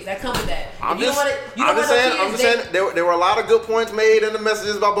kids. That comes with that. I'm If you just, don't wanna- you I'm don't just want no saying. I'm kids, just saying. There were a lot of good points made in the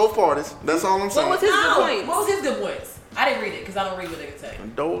messages by both parties. That's all I'm saying. What was his good No. points? What was his good points? I didn't read it because I don't read what niggas say.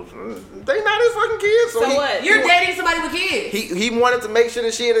 Those, they not his fucking kids. So he, what? You're dating somebody with kids. He wanted to make sure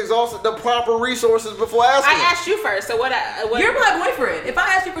that she had exhausted the proper resources before asking. I asked you first, so what? You're my boyfriend. If I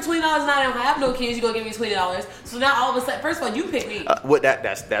ask you for $20 and I don't have no kids, you're gonna give me $20. So now all of a sudden, first of all, you pick me. What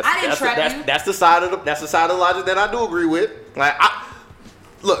that's I didn't trap you. that's the side of the logic that I do agree with. Like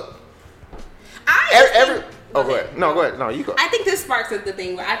look, every oh go ahead. No, go ahead. No, you go. I think this sparks the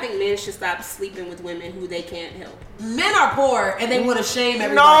thing where I think men should stop sleeping with women who they can't help. Men are poor and they want to shame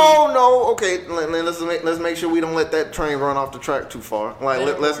everybody. No. Okay, let's make sure we don't let that train run off the track too far.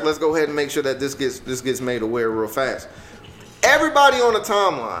 Like let's go ahead and make sure that this gets made aware real fast. Everybody on the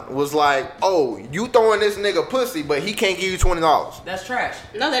timeline was like, "Oh, you throwing this nigga pussy, but he can't give you $20." That's trash.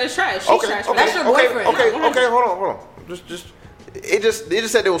 No, that is trash. She's Okay, trash. okay, That's your boyfriend. Okay, Not okay, hold on. It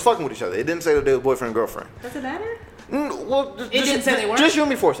just said they was fucking with each other. It didn't say that they was boyfriend and girlfriend. Does it matter? Well, didn't say they weren't? Just you and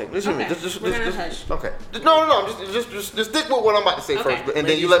me for a second. Okay, we're gonna hush. Okay. No. Just stick with what I'm about to say Okay. first, and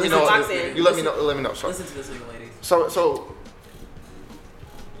then you let me Ladies, know. listen, box in. You let me know. Sorry. Listen to this nigga, ladies. So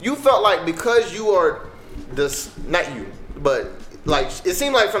you felt like because you are this, not you, but like it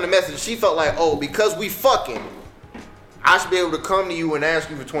seemed like from the message she felt like, oh, because we fucking, I should be able to come to you and ask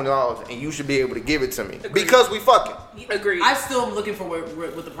you for $20 and you should be able to give it to me because we fucking. Agreed. I still am looking for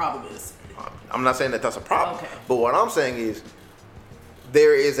what the problem is. I'm not saying that that's a problem, Okay. but what I'm saying is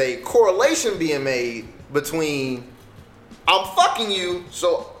there is a correlation being made between I'm fucking you,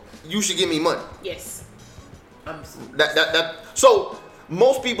 so you should give me money. Yes. So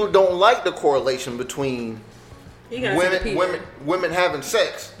most people don't like the correlation between You gotta say the P word. women having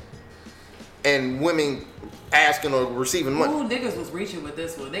sex and women asking or receiving money. Ooh, niggas was reaching with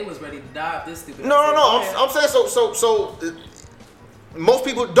this one. They was ready to die if this stupid. No. I'm saying so. Most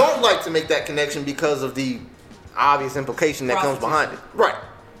people don't like to make that connection because of the obvious implication that comes behind it. Right.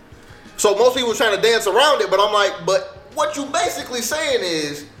 So most people are trying to dance around it, but I'm like, but what you basically saying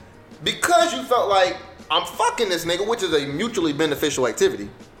is, because you felt like I'm fucking this nigga, which is a mutually beneficial activity,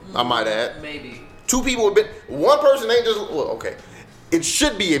 I might add. Maybe. Two people have been. One person ain't just. Well, okay. It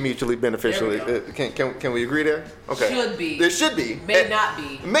should be a mutually beneficial. There we Can we agree there? Okay. Should be. There should be. May not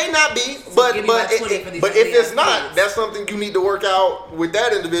be. May not be, So but give me my 20 for these if ugly it's ass not, kids. that's something you need to work out with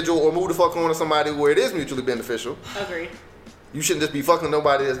that individual or move the fuck on to somebody where it is mutually beneficial. Agreed. You shouldn't just be fucking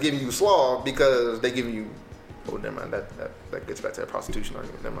nobody that's giving you slaw because they giving you. Oh, never mind. That gets back to that prostitution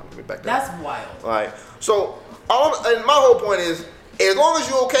argument. Never mind. Let me back that. That's wild. All right. So, and my whole point is, as long as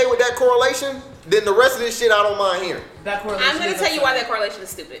you're okay with that correlation, then the rest of this shit I don't mind hearing. That correlation. I'm gonna is tell you why absurd. that correlation is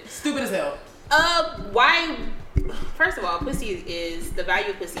stupid. Stupid as hell. Why? First of all, pussy is the value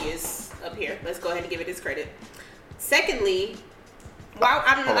of pussy is up here. Let's go ahead and give it its credit. Secondly,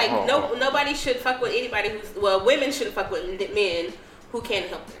 why nobody should fuck with anybody who's women shouldn't fuck with men who can't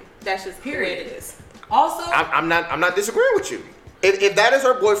help them. That's just the way it is. Also, I'm not disagreeing with you. If that is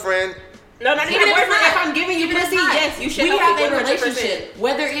her boyfriend. No, not even boyfriend. If I'm giving you pussy, yes, you should. We help have me a 100%. relationship.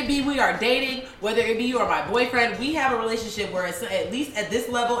 Whether it be we are dating, whether it be you are my boyfriend, we have a relationship where it's at least at this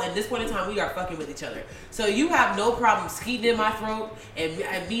level and this point in time we are fucking with each other. So you have no problem skeeting in my throat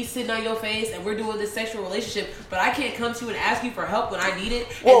and me sitting on your face and we're doing this sexual relationship, but I can't come to you and ask you for help when I need it.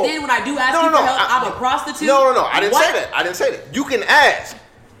 Whoa. And then when I do ask you for help, I'm a prostitute. No. I didn't say that. You can ask.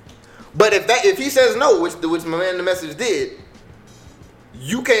 But if he says no, which my man in the message did,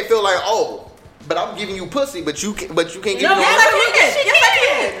 you can't feel like, oh, but I'm giving you pussy, but you can't give me no money. Yes, I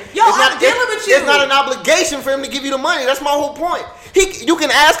can. Yo, I'm dealing with you. It's not an obligation for him to give you the money. That's my whole point. You can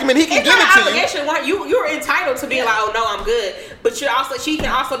ask him and he can give it to you. It's not an obligation. You're entitled to being like, oh no, I'm good. But she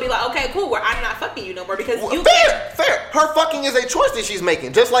can also be like, okay, cool, where I'm not fucking you no more because you fair. Her fucking is a choice that she's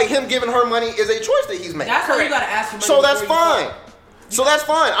making, just like him giving her money is a choice that he's making. That's why you gotta ask for money. So that's fine. So that's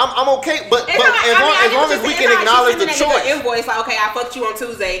fine. I'm okay, but as long as we can acknowledge the choice. Invoice like, okay, I fucked you on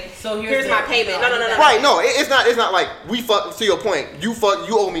Tuesday. So here's my payment. No. Right? No, it's not like we fuck. To your point, you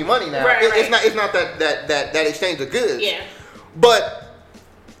owe me money now. Right. It's not that exchange of goods. Yeah. But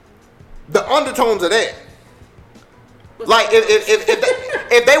the undertones are there. Like if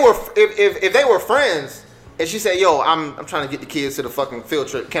they were friends, and she said, "Yo, I'm trying to get the kids to the fucking field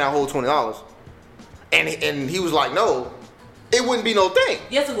trip. Can I hold $20?" And he was like, "No." It wouldn't be no thing.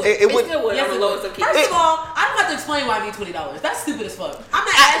 Yes, it would. It still would. Yes, On it the lowest would. of keys. First of all, I don't have to explain why I need $20. That's stupid as fuck. I'm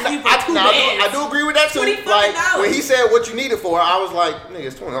not asking you for $2. I do agree with that too. Like when he said what you need it for, I was like, nigga,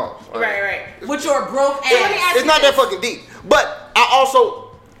 it's $20. Like, Right. With your broke ass. It's not that fucking deep. But I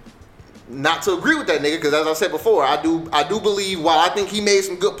also not to agree with that nigga because as I said before, I do believe while I think he made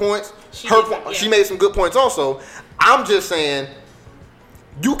some good points, she made some good points also. I'm just saying.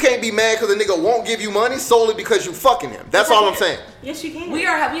 You can't be mad because a nigga won't give you money solely because you fucking him. That's all I'm saying. Yes, you can. We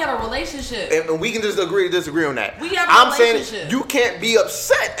have a relationship. And we can just agree to disagree on that. We have a I'm relationship. saying you can't be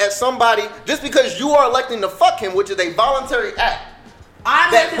upset at somebody just because you are electing to fuck him, which is a voluntary act.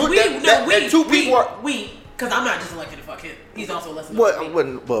 Because I'm not just elected to fuck him. He's also elected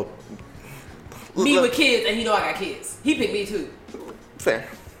to fuck me. Me with kids, and he know I got kids. He picked me too. Fair.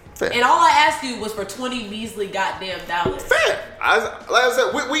 And all I asked you was for 20 measly goddamn dollars. Fair. Like I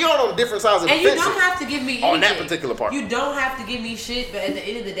said, we are on different sides of the fence. And you don't have to give me anything. On that particular part. You don't have to give me shit, but at the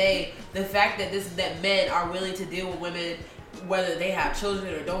end of the day, the fact that men are willing to deal with women, whether they have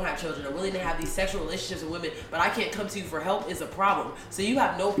children or don't have children, are willing to have these sexual relationships with women, but I can't come to you for help is a problem. So you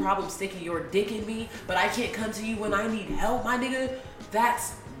have no problem sticking your dick in me, but I can't come to you when I need help, my nigga?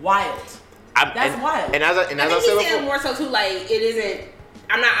 That's wild. That's wild. And as I said before, more so too, like, it isn't.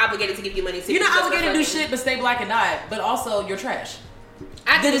 I'm not obligated to give you money. So you're not obligated to do shit but stay black and die. But also, you're trash.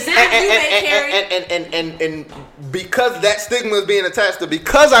 The decisions you make, Carrie. And because that stigma is being attached to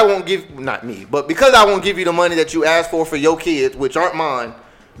because I won't give because I won't give you the money that you asked for your kids, which aren't mine,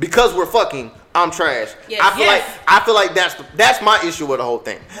 because we're fucking, I'm trash. Yes. I feel like that's my issue with the whole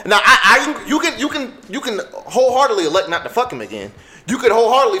thing. Now you can wholeheartedly elect not to fuck him again. You could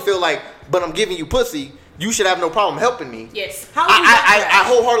wholeheartedly feel like, but I'm giving you pussy. You should have no problem helping me. Yes. I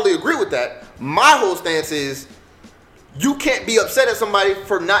wholeheartedly agree with that. My whole stance is you can't be upset at somebody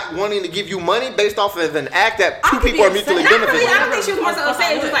for not wanting to give you money based off of an act that two people are mutually benefiting. I don't think she was more so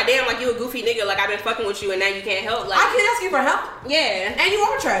upset. It was just like, damn, like you a goofy nigga. Like I've been fucking with you and now you can't help. Like I can't ask you for help. Yeah. And you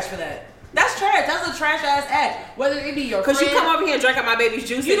are trash for that. That's trash. That's a trash ass act. Whether it be your friend. Because you come over here and drink out my baby's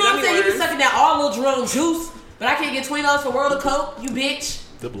juice. You know what I'm saying? You be sucking that all little drum juice, but I can't get $20 for a world of coke. You bitch.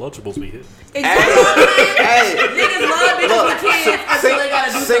 The Lunchables be hit. Exactly. Hey, Niggas love bitches with kids until they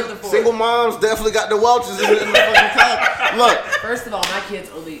gotta do something for single it. moms definitely got the Welch's in the fucking cup. Look, First of all, my kids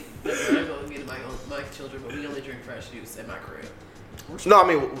only. I'm going to get my children, but we only drink fresh juice at my crib. no, I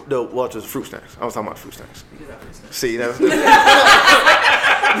mean the Welch's fruit snacks. I was talking about fruit snacks. Because I freeze snacks. See, that's no.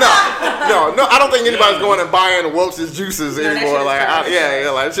 I don't think anybody's going and buying Welch's juices that anymore. shit is Like, trash. yeah,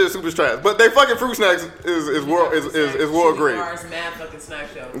 like that shit's super trash. But they fucking fruit snacks is world great. Ours, mad fucking snack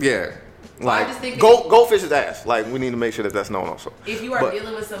show. Yeah, like just think Goldfish is ass. Like we need to make sure that that's known also. If you are But-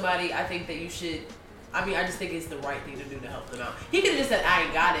 dealing with somebody, I think that you should. I mean, I just think it's the right thing to do to help them out. He could have just said, "I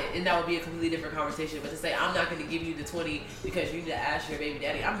ain't got it," and that would be a completely different conversation. But to say, "I'm not going to give you the 20 because you need to ask your baby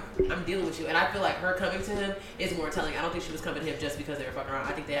daddy," I'm dealing with you, and I feel like her coming to him is more telling. I don't think she was coming to him just because they were fucking around.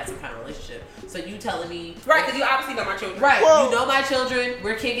 I think they had some kind of relationship. So you telling me, Right, because you obviously know my children. right? Well- You know my children.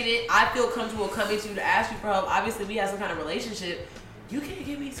 We're kicking it. I feel comfortable coming to you to ask you for help. Obviously, we have some kind of relationship. You can't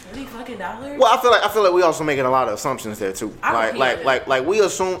give me $20 fucking dollars. Well, I feel like we also making a lot of assumptions there too. I would Like we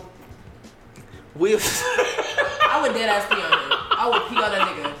assume we. I would dead ass pee on him. I would pee on that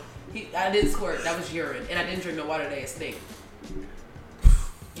nigga. I didn't squirt. That was urine, and I didn't drink no water today. It stink.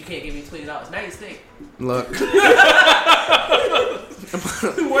 You can't give me $20. Now you stink. Look,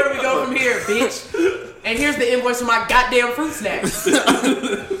 Where do we go from here, bitch? And here's the invoice for my goddamn fruit snacks.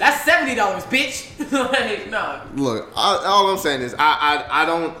 That's $70, bitch. Like, nah. look. All I'm saying is I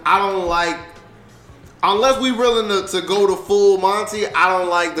don't like. Unless we willing to go to full Monty, I don't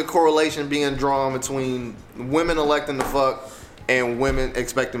like the correlation being drawn between women electing to fuck and women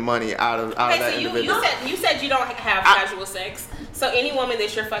expecting money out of Okay, that so individual. you said you don't have casual sex. So any woman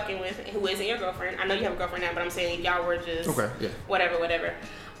that you're fucking with who isn't your girlfriend, I know you have a girlfriend now, but I'm saying if y'all were just Okay, yeah. whatever.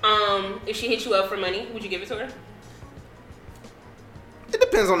 If she hit you up for money, would you give it to her? It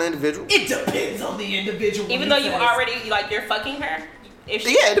depends on the individual. It depends on the individual. Even though you already like you're fucking her. If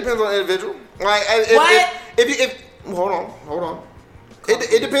she, Yeah, it depends on the individual. Like, What? If hold on.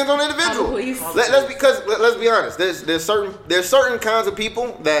 It depends on the individual. Please. Let's be honest. There's certain kinds of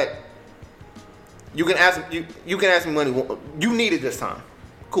people that you can ask you can ask me money. You need it this time.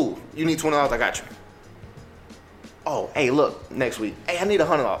 Cool. You need $20. I got you. Oh, hey, look, next week. Hey, I need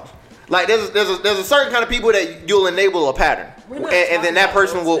 $100. Like there's a certain kind of people that you'll enable a pattern, We're and not then talking that about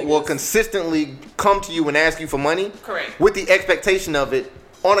person those will niggas. consistently come to you and ask you for money. Correct. With the expectation of it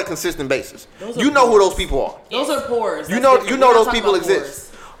on a consistent basis. Those are You know who pores. those people are. Those are pores. You That's know different. We're not those talking people about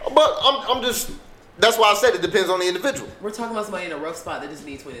exist. pores. But I'm just. That's why I said it depends on the individual. We're talking about somebody in a rough spot that just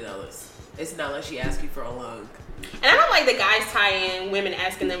needs $20. It's not like she asked you for a loan. and I don't like the guys tie in women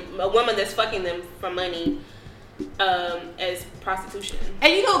asking them a woman that's fucking them for money as prostitution.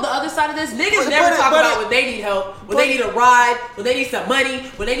 And you know the other side of this, niggas But- never but- talk but about it- when they need help, when but- they need a ride, when they need some money,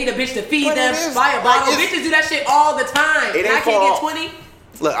 when they need a bitch to feed But them, it is- buy a like, bottle. it's- Bitches do that shit all the time. It And I ain't can't far get off. 20.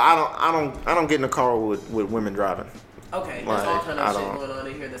 Look, I don't get in the car with women driving. Okay, there's Like, all kind I of shit don't- going on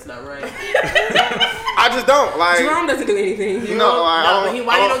in here that's not right. I just don't like. Jerome doesn't do anything. No, like, I but don't-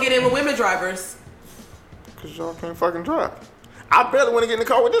 why I you don't- don't get in with women drivers? Cause y'all can't fucking drive. I barely want to get in the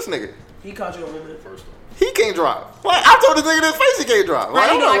car with this nigga. He called you a woman. He can't drive. Like I told this nigga in his face he can't drive. Like,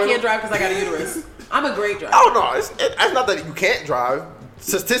 Right, you know I don't can't drive because I got a uterus. I'm a great driver. Oh no, it's not that you can't drive.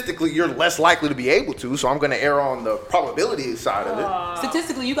 Statistically, you're less likely to be able to. So I'm gonna err on the probability side of it.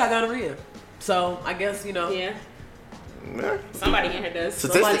 Statistically, you got gonorrhea. So I guess, you know. Yeah, Yeah. somebody in here does.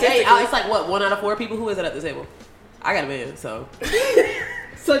 Statistically- Hey, it's like what, 1 out of 4 people? Who is it at the table? I got a man, so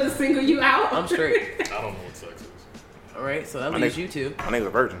So to single you out, I'm straight. I don't know what sex is. All right, so that My leaves nigga- you two. My nigga's a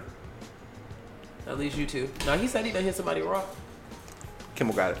virgin. That leaves you two. No, he said he done hit somebody raw.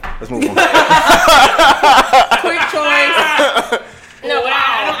 Kimmel got it. Let's move on. Quick choice. No, but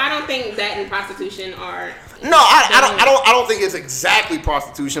I don't think that and prostitution are. No, I don't think it's exactly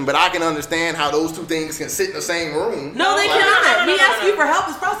prostitution, but I can understand how those two things can sit in the same room. No, they Like, cannot. Me asking you for help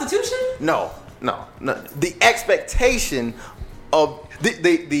is prostitution. No. The expectation of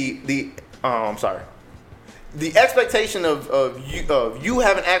I'm sorry. The expectation of you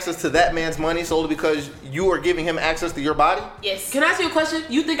having access to that man's money solely because you are giving him access to your body. Yes. Can I ask you a question?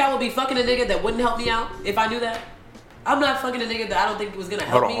 You think I would be fucking a nigga that wouldn't help me out if I knew that? I'm not fucking a nigga that I don't think was gonna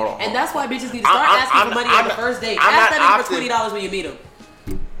help Hold on, me. hold on, And hold on. that's why bitches need to start asking for money on the first date. I'm Ask not that nigga for opting- $20 when you meet him.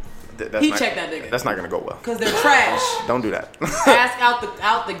 That's He not- checked that nigga. That's not gonna go well. Cause they're trash. Don't do that. Ask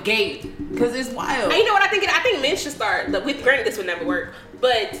out the gate. Cause it's wild. And you know what I think? I think men should start. Granted, this would never work,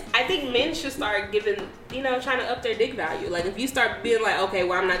 but I think men should start giving, trying to up their dick value. Like if you start being like, okay,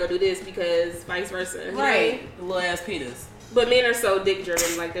 well, I'm not gonna do this because vice versa. you know? Right. Little ass penis. But men are so dick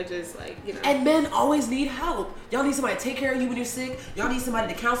driven, like they're just like, you know. And men always need help. Y'all need somebody to take care of you when you're sick. Y'all need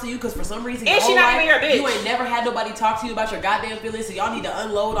somebody to counsel you because for some reason And your she whole not life, even your bitch. you ain't never had nobody talk to you about your goddamn feelings. So y'all need to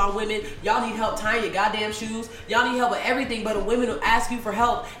unload on women. Y'all need help tying your goddamn shoes. Y'all need help with everything. But a woman will ask you for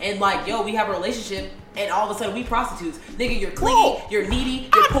help and like, yo, we have a relationship. And all of a sudden we prostitutes. Nigga, you're clingy, Whoa. you're needy,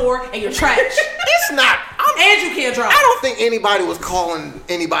 you're poor, and you're trash. It's not. And you can't drive. I don't think anybody was calling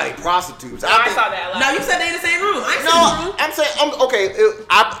anybody prostitutes. I think, saw that a lot. Now you said they in the same room. I ain't No, seen the room. I'm saying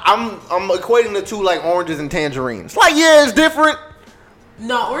I'm equating the two like oranges and tangerines. Like, yeah, it's different,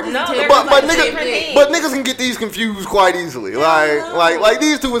 No, or just No, a they're table, but like, different niggas, things. but niggas can get these confused quite easily. Like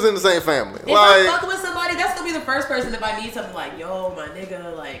these two was in the same family. If I'm Like, fucking with somebody, that's gonna be the first person if I need something like, yo, my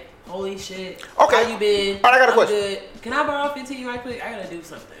nigga, like, holy shit. Okay. How you been? All right, I got a I'm question. Good. Can I borrow 15 right quick? I gotta do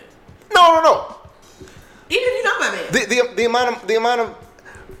something. no. Even if you're not my man. The amount of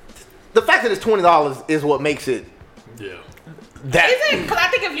the fact that it's $20 is what makes it Yeah. that. Is it? Because I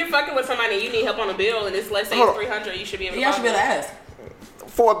think if you're fucking with somebody and you need help on a bill and it's, let's say, Hold on. $300, you should be able to Y'all should be able to borrow ask.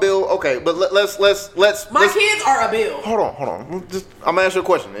 For a bill, okay, but let's My kids are a bill. hold on. I'm gonna ask you a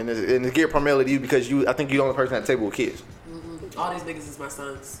question, and it's geared primarily to you because I think you're the only person at the table with kids. All these niggas is my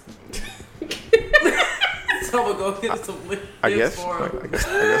sons. So I'm gonna go get some I gifts guess. for I 'em. guess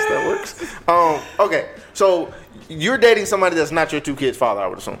that works. Okay, so you're dating somebody that's not your two kids' father, I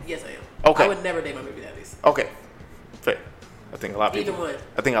would assume. Yes, I am. Okay. I would never date my baby daddies. Okay, fair. I think a lot of Either people. one.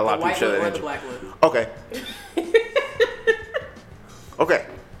 I think a lot of people share The that white energy. one or the black one. Okay. Okay.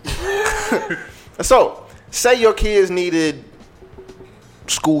 So, say your kids needed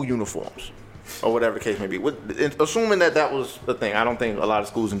school uniforms or whatever the case may be. Assuming that was the thing. I don't think a lot of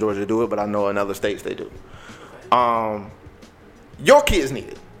schools in Georgia do it, but I know in other states they do. Your kids need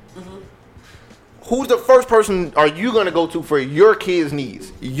it. Who's the first person are you going to go to for your kids'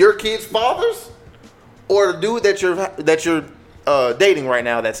 needs? Your kids' fathers? Or the dude that you're dating right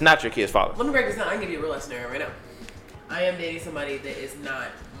now that's not your kid's father? Let me break this down. I can give you a real life scenario right now. I am dating somebody that is not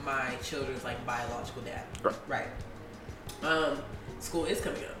my children's like biological dad. Right. School is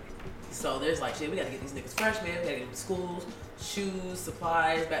coming up. So there's like shit, we gotta get these niggas fresh, man. We gotta get them schools, shoes,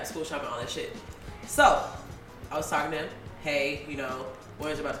 supplies, back to school shopping, all that shit. So I was talking to him, hey, you know,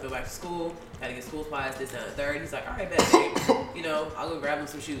 boys are about to go back to school, gotta get school supplies, this, that, and the third. He's like, all right, bet, babe. You know, I'll go grab them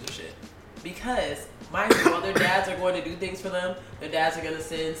some shoes and shit. Because mind you, while their dads are going to do things for them, their dads are gonna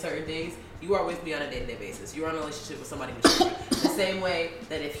send certain things. You are with me on a day-to-day basis. You're in a relationship with somebody with children. The same way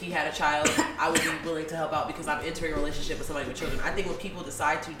that if he had a child, I would be willing to help out because I'm entering a relationship with somebody with children. I think when people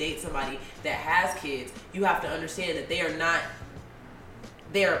decide to date somebody that has kids, you have to understand that they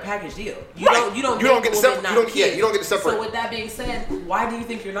are a package deal. You Right. don't You don't date get the to woman, you not don't the yeah, kids. you don't get to separate. So with that being said, why do you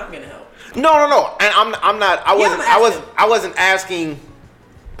think you're not gonna help? No. And I'm not. I'm I wasn't asking.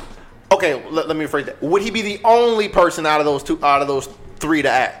 Okay, let me rephrase that. Would he be the only person out of those three to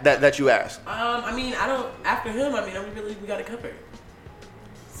ask, that you asked? I mean, I don't. After him, I mean, we got it covered.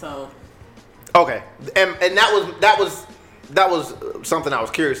 So Okay, and that was something I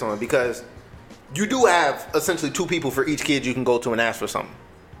was curious on because you do have essentially two people for each kid you can go to and ask for something.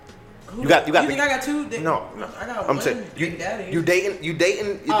 You got You the- think I got two? No, I got I'm one. saying Big daddy. you dating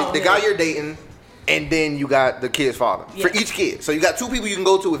Oh, the yeah. guy you're dating, and then you got the kid's father for Yeah. each kid. So you got two people you can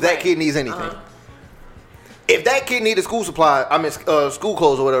go to if that Right. kid needs anything. Uh-huh. If that kid needed school supply, school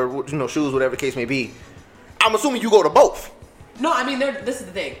clothes or whatever, shoes, whatever the case may be, I'm assuming you go to both. No, I mean, this is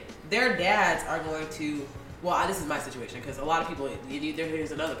the thing. Their dads are going to. Well, this is my situation because a lot of people.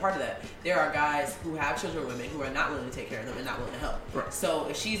 There's another part of that. There are guys who have children, women who are not willing to take care of them and not willing to help. Right. So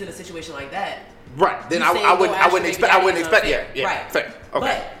if she's in a situation like that, Right. Then you I saying go wouldn't ask your baby expect. I daddy wouldn't is expect. unfair. Yeah. Right. Fair.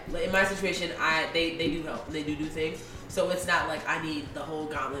 Okay. But in my situation, they do help and they do things. So it's not like I need the whole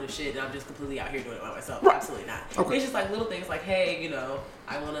gauntlet of shit and I'm just completely out here doing it by myself. Right. Absolutely not. Okay. It's just like little things like, hey,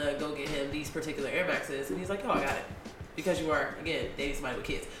 I want to go get him these particular Air Maxes, and he's like, oh, I got it, because you are again dating somebody with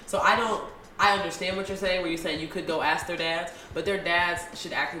kids. So I understand what you're saying, where you're saying you could go ask their dads, but their dads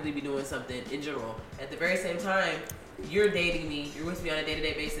should actively be doing something in general. At the very same time, you're dating me, you're with me on a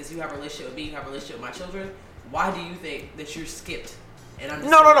day-to-day basis, you have a relationship with me, you have a relationship with my children. Why do you think that you're skipped? And I'm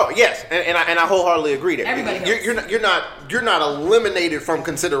just No. Yes, and I wholeheartedly agree that Everybody you're not eliminated from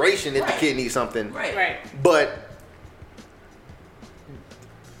consideration if the Right. kid needs something. Right. But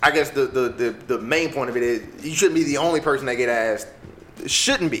I guess the main point of it is you shouldn't be the only person that get asked. It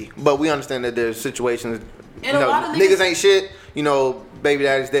shouldn't be, but we understand that there's situations. And a lot of niggas niggas ain't shit. Baby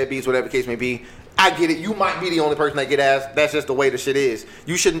daddies, deadbeats, whatever the case may be. I get it. You might be the only person that get asked. That's just the way the shit is.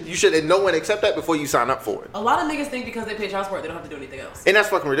 You should know and accept that before you sign up for it. A lot of niggas think because they pay child support, they don't have to do anything else. And that's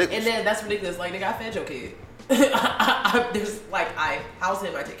fucking ridiculous. And then that's ridiculous. Like, nigga, I fed your kid. There's like I house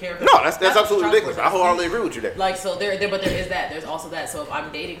him, I take care of him. No, that's what absolutely child ridiculous. support I is. wholeheartedly agree with you there. Like so, but there is that. There's also that. So if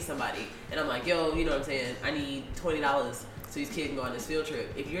I'm dating somebody and I'm like, yo, you know what I'm saying? I need $20 so these kids can go on this field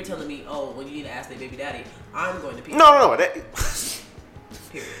trip. If you're telling me, oh, when you need to ask their baby daddy, I'm going to pee. No. That,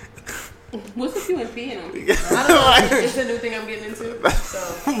 Period. What's with you and peeing on? I don't know. It's a new thing I'm getting into.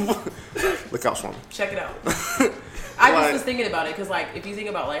 So look out for me. check it out. I Like- just was thinking about it because, like, if you think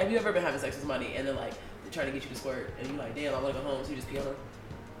about, like, have you ever been having sex with somebody and then, like, they try to get you to squirt and you're like, damn, I want to go home, so you just pee on them?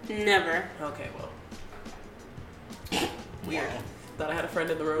 Never. Okay, well. Weird. Thought I had a friend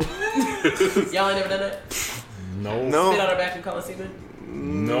in the room. Y'all ain't never done that? No. Spit on her back and call it semen?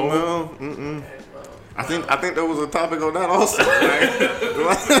 No. Mm-mm. Okay, well. I think there was a topic on that also.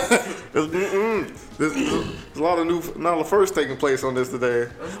 There's a lot of new firsts taking place on this today.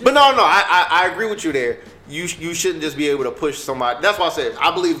 But no, I agree with you there. You shouldn't just be able to push somebody. That's why I said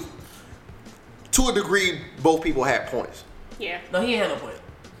I believe to a degree both people had points. Yeah. No, he ain't had no point.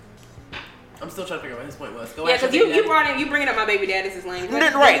 I'm still trying to figure out what his point was. Go Yeah, ask your because baby daddy. you bringing up my baby daddy's is lame. Right.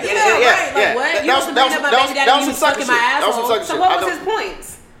 Yeah, right. Like, what? You wasn't bringing up my baby daddy when you was sucking my asshole. So what was his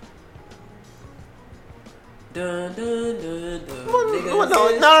points? Dun, dun, dun,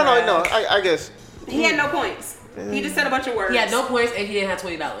 dun. No. I guess. He had no points. He just said a bunch of words. He had no points and he didn't have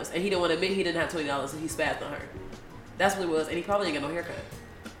 $20. And he didn't want to admit he didn't have $20 and he spazzed on her. That's what it was. And he probably ain't got no haircut.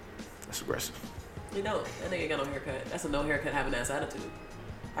 That's aggressive. He don't. That nigga ain't got no haircut. That's a no haircut having ass attitude.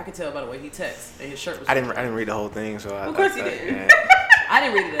 I could tell by the way he texts and his shirt was. I didn't read the whole thing, so Of course you didn't. I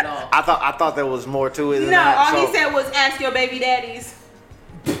didn't read it at all. I thought there was more to it than No, that. all so. he said was ask your baby daddies.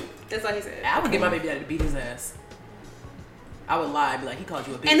 That's all he said. I would get my baby daddy to beat his ass. I would lie and be like, he called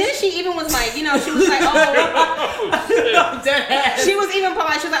you a bitch. And then she even was like, you know, she was like, oh, Dead ass. she was even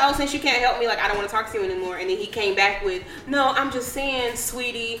polite. She was like, oh, since you can't help me, like, I don't want to talk to you anymore. And then he came back with, no, I'm just saying,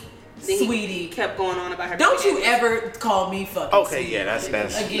 sweetie. Then Sweetie. he kept going on about her. Don't baby you daddy. ever call me fucking Okay, sweetie. yeah, that's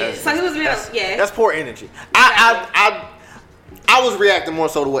Again. So he was real, yeah. That's poor energy. I was reacting more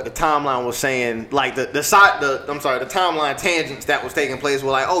so to what the timeline was saying, like the timeline tangents that was taking place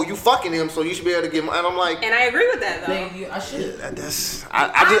were like, oh, you fucking him, so you should be able to give him. And I'm like, And I agree with that, though. Nigga, I should. that's I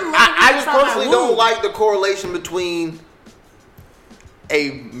I just love it. personally don't like the correlation between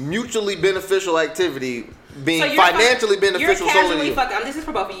a mutually beneficial activity being So you're financially beneficial. You're solely to casually you. fucking. This is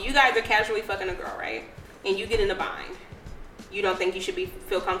for both of you. You guys are casually fucking a girl, right? And you get in a bind. You don't think you should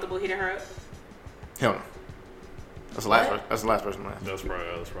feel comfortable hitting her up? Hell no. That's the last person. That's the last person. I asked. That's probably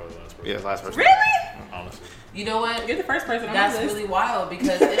the last person. Yeah, the last person. Really? Honestly. You know what? You're the first person on That's my list. really wild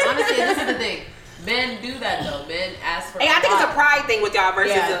because honestly, this is the thing. Men do that though. Men ask for. Hey, I think it's a pride thing with y'all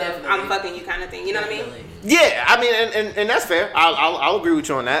versus Yeah, a definitely. I'm fucking you kind of thing. You know what I mean? Yeah, I mean, and that's fair. I'll agree with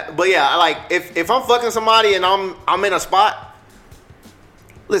you on that. But yeah, like if I'm fucking somebody and I'm in a spot,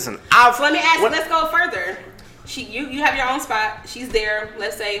 listen. So let me ask. Let's go further. You have your own spot. She's there.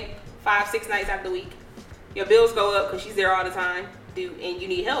 Let's say 5-6 nights out of the week. Your bills go up because she's there all the time. And you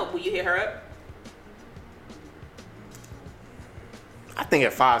need help. Will you hit her up? I think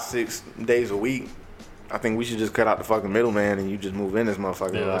at 5-6 days a week, I think we should just cut out the fucking middleman and you just move in this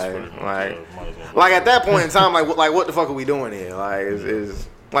motherfucker. Yeah, that's pretty much, like, might as well. like at that point in time, like what the fuck are we doing here? Like is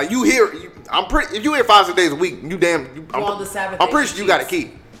like you here? If you here 5-6 days a week, on the Sabbath I'm day pretty for sure you got a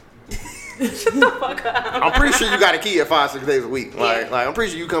cheats. key. Fuck up. I'm pretty sure you got a key at 5-6 days a week. Like, Yeah. like I'm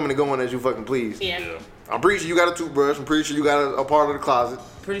pretty sure you coming and going as you fucking please. Yeah. Yeah. I'm pretty sure you got a toothbrush. I'm pretty sure you got a part of the closet.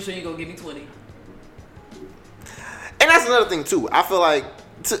 Pretty sure you gonna give me 20. And that's another thing too. I feel like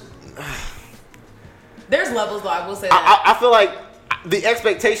There's levels though. I will say that. I feel like the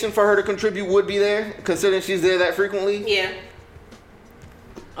expectation for her to contribute would be there, considering she's there that frequently. Yeah.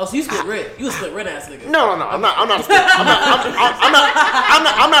 Oh, so you split rent? You a split rent ass nigga? No. I'm not a split.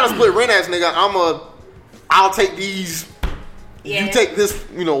 I'm not a split rent ass nigga. I'll take these. Yeah. You take this,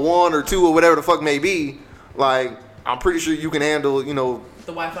 1 or 2 or whatever the fuck may be. Like, I'm pretty sure you can handle, The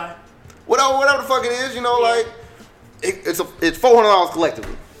Wi-Fi. whatever the fuck it is. Like, it's $400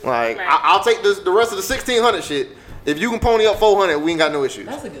 collectively. Like, Right. I'll take the rest of the $1,600 shit. If you can pony up $400, we ain't got no issues.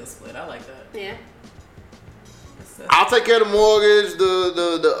 That's a good split. I like that. Yeah. I'll take care of the mortgage,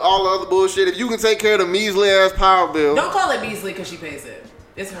 the all the other bullshit. If you can take care of the measly ass power bill. Don't call it measly because she pays it.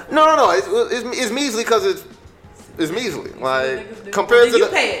 It's her. No. It's measly because it's measly. Like compared Then to you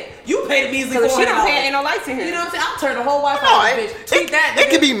the. pay it. You pay the measly Because $400. she don't pay ain't no lights in here. You know what I'm saying? I'll turn the whole Wi-Fi No, on, it, bitch. Tweet that. it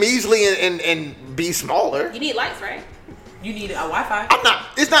nigga. can be measly and be smaller. You need lights, right? You need a Wi-Fi.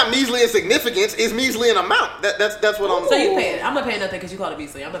 It's not measly in significance. It's measly in amount. That's what I'm. So you pay it. I'm not paying nothing because you call it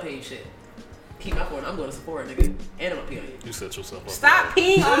measly. I'm not paying you shit. Keep my phone. I'm going to Sephora, nigga. And I'm gonna pee on you. You set yourself up. Stop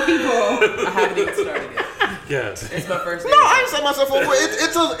peeing on people. I haven't even started yet. Yes. It's my first day. No, I ain't set myself up.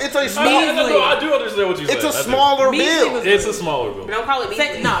 It's a small. I do understand what you said. It's a I do. smaller Measly bill. was- It's a smaller bill. Don't call it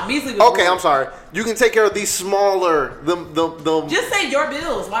measly. Nah, measly was Okay, rude. I'm sorry. You can take care of these smaller. The. Just say your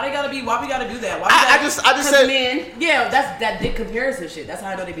bills. Why they gotta be? Why we gotta do that? Why we I gotta, just Because said. men. Yeah, that's that dick comparison shit. That's how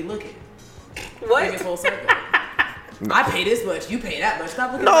I know they be looking. What? Bring it full circle. I pay this much. You pay that much.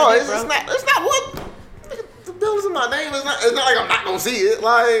 Stop looking No, at it's not. It's not what. The bill is in my name. It's not like I'm not gonna see it.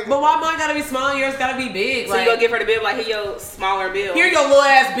 Like. But why mine gotta be small and yours gotta be big? So you gonna give her the bill like, here your smaller bill. here your little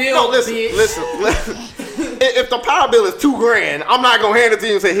ass bill. No, listen, bitch. listen. If the power bill is $2,000, I'm not gonna hand it to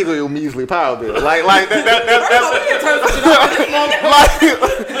you and say, "Here go your measly power bill." Like First of all, we can turn this shit off.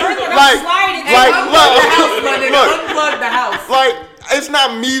 Unplug the house. Like, it's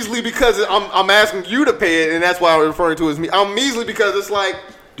not measly because I'm asking you to pay it, and that's why I'm referring to it as me. I'm measly because it's like,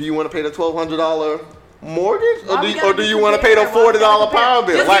 do you want to pay the $1,200 mortgage, or do you want to pay the $40 power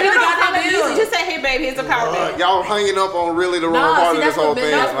bill? Just Like, give You it don't call it Goddamn bill. measly. Just say, hey, baby, here's a power bill. y'all hanging up on really the wrong part of this whole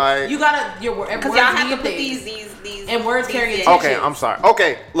thing. Like, you gotta Because y'all have to put these And words these carry in. attention. okay, I'm sorry.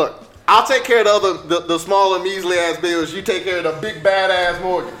 Okay, look. I'll take care of the smaller measly ass bills. You take care of the big badass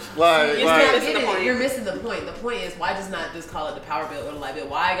mortgage. Like, You're, like missing the point. you're missing the point. The point is, why just not just call it the power bill or the light bill?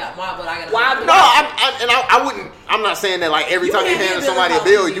 Why I gotta? Why- no, I wouldn't. I'm not saying that like every You time you can't hand give somebody a bills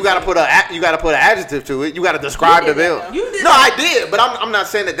bill, out. you gotta put an adjective to it. You gotta describe You the did bill. that, though. You did No, that. I did, but I'm not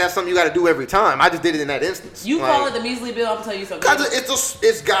saying that that's something you gotta do every time. I just did it in that instance. You like, call it the measly bill. I'm gonna tell you something. because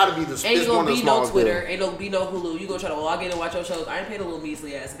it's gotta be the. Ain't It's gonna one of the be no smallest Twitter. bills. Ain't gonna be no Hulu. You gonna try to log in and watch your shows. I ain't paying a little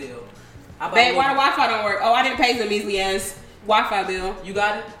measly ass bill. How about Babe, a why the little- Wi-Fi don't work? Oh, I didn't pay the measly ass Wi-Fi bill. You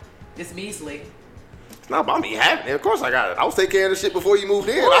got it? It's measly. It's not about me having it. Of course I got it. I was taking care of the shit before you moved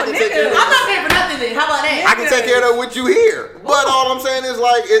in. Oh, I can take care of I'm not paying for nothing then. How about that? I can take care of that with you here. But all I'm saying is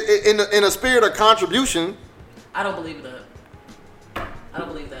like in a spirit of contribution. I don't believe in that. I don't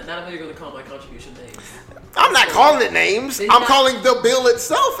believe that. Not if you're gonna call my contribution names. I'm not calling it names. Did he I'm not- calling the bill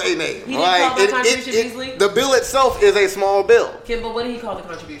itself a name. He didn't call my contribution measly? The bill itself is a small bill. Kimbo, what did he call the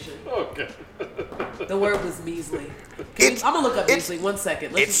contribution? Okay. The word was measly. It's- I'm gonna look up it's- measly. 1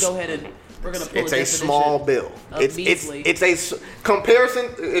 second. Let's just go ahead and we're gonna pull It's a a definition small bill. of It's measly. comparison.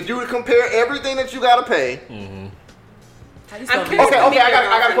 If you would compare everything that you gotta pay, How do you spell I'm measly? curious Okay, to okay, meet I got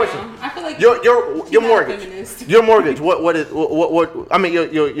your a girlfriend question. now. I feel like your she's not a mortgage. feminist. Your mortgage. What? I mean,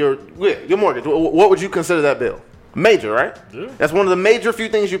 your mortgage. What would you consider that bill? Major, right? Yeah. That's one of the major few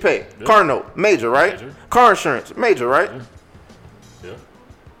things you pay. Car note, major, right? Major. Car insurance, major, right? Yeah.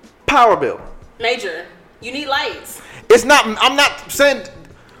 Power bill. Major. You need lights. It's not. I'm not saying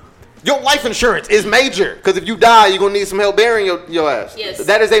your life insurance is major because if you die, you're gonna need some help burying your ass. Yes.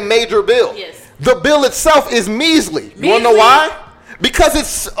 That is a major bill. Yes. The bill itself is measly. You wanna know Measly? why? Because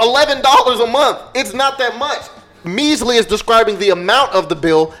it's $11 a month. It's not that much. Measly is describing the amount of the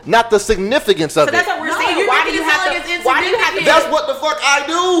bill, not the significance of So that's it. what we're No, saying. you're Why do making you it sound have like to? it's Why do you have to? insignificant. That's what the fuck I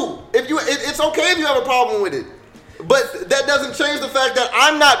do. It's okay if you have a problem with it. But that doesn't change the fact that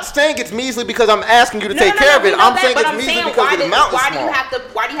I'm not saying it's measly because I'm asking you to take care of it. I'm saying it's measly because the amount is why do small. you have to?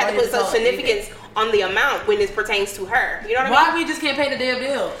 Why do you have Why to put is it such called significance on the amount when it pertains to her? You know what I Why mean? we just can't pay the damn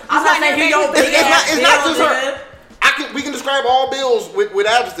bill? I'm not saying here your your big big It's not- ass it's not bill, just her. nigga. We can describe all bills with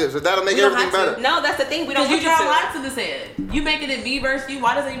adjectives, if that'll make We don't everything have to. better. No, that's the thing. We don't. Because you want draw to. lines in the sand. You making it me versus you.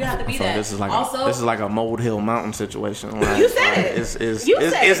 Why does it even have to be So that? this is like also, a Mold Hill Mountain situation. Like, You said it. It's You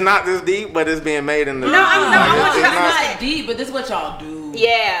said It's it. not this deep, but it's being made in the. No, I want you to it's not- not deep, but this is what y'all do.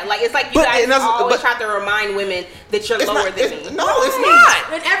 Yeah, like it's like you But- guys and that's- always but- try to remind women that you're It's lower not. than It's, me. no, it's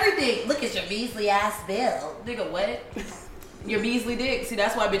not. And everything. Look at your measly ass bill. Nigga, what? Your measly dick. See,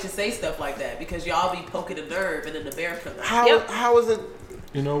 that's why bitches say stuff like that. Because y'all be poking a nerve and then the bear come out. How Yep. how is it?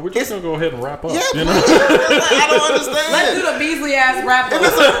 You know, we're just gonna go ahead and wrap up. Yeah, you please. know? I don't understand. Let's do the measly ass wrap up. If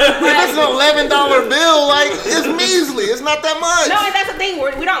it's an $11 bill, like it's measly. It's not that much. No, and that's the thing.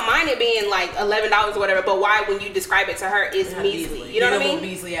 We don't mind it being like $11 or whatever, but why, when you describe it to her, it's measly. You know what I mean?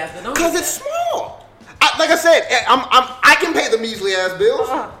 Measly ass bill. Don't Because do it's that. small. Like I said, I can pay the measly ass bills.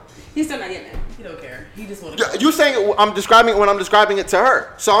 He's still not getting it. He don't care. He just want to. You're saying I'm describing it when I'm describing it to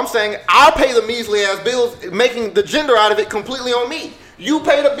her. So I'm saying I'll pay the measly ass bills, making the gender out of it completely on me. You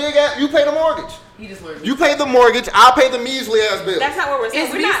pay the big ass. You pay the mortgage. He just learned. You pay the mortgage. I'll pay the measly ass bill. That's not what we're saying.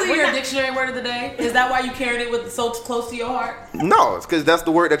 Is We're not. measly We're your not. dictionary word of the day? Is that why you carried it with so close to your heart? No, it's because that's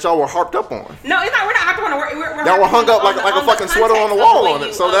the word that y'all were harped up on. No, it's not. We're not harping on the word. We're Y'all were hung up on like a the fucking sweater on the context wall of way on it.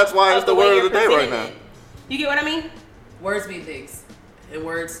 you- So that's why it's the way word you're of the day right presenting now. it. You get what I mean? Words mean things, and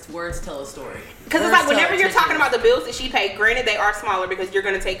words tell a story. Because it's like whenever you're talking about the bills that she paid, granted they are smaller because you're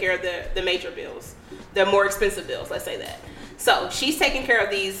going to take care of the major bills, the more expensive bills. Let's say that. So she's taking care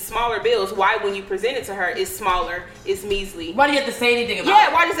of these smaller bills. Why, when you present it to her, it's smaller, it's measly. Why do you have to say anything about it?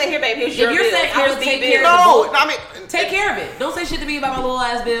 Yeah, why do you say, here, babe, here's your If you're bill. saying I Here's would the take bill. care No, of I mean, Take care of it. Don't say shit to me about my little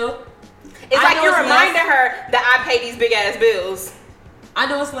ass bill. It's I like know you're it's reminding less. her that I pay these big ass bills. I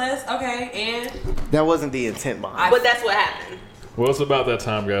know it's less. Okay, and that wasn't the intent behind. But that's what happened. Well, it's about that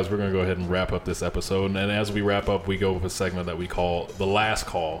time, guys. We're going to go ahead and wrap up this episode. And as we wrap up, we go with a segment that we call The Last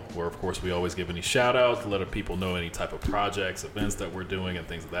Call, where, of course, we always give any shout-outs, let people know any type of projects, events that we're doing, and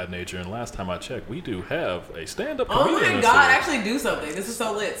things of that nature. And last time I checked, we do have a stand-up oh comedian. my god, I actually do something. This is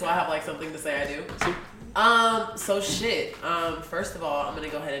so lit. So I have like something to say. I do. So shit. First of all, I'm gonna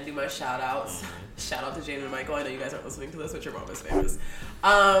go ahead and do my shout-outs. Shout out to Jane and Michael. I know you guys aren't listening to this, but your mom is famous.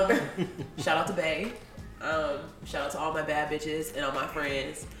 Shout out to Bae. Shout out to all my bad bitches and all my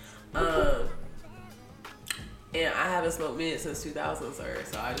friends. And I haven't smoked mint since 2000, sir.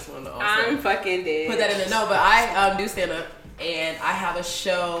 So I just wanted to also I'm fucking dead. put that in there. No, but I do stand up, and I have a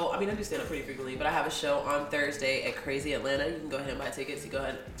show. I mean, I do stand up pretty frequently, but I have a show on Thursday at Crazy Atlanta. You can go ahead and buy tickets. You go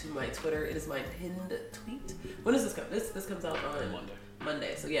ahead to my Twitter. It is my pinned tweet. When does this come? This comes out on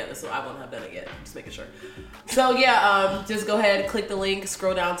Monday. So yeah, so I won't have done it yet. Just making sure. So yeah, just go ahead, click the link,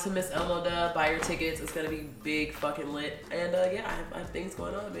 scroll down to Miss Elmo Dub, buy your tickets. It's gonna be big fucking lit. And yeah, I have things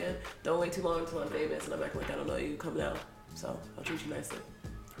going on, man. Don't wait too long until I'm famous and I'm acting like I don't know you. Come down. So I'll treat you nicely.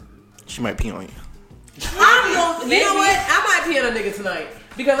 She might pee on you. You know what? I might pee on a nigga tonight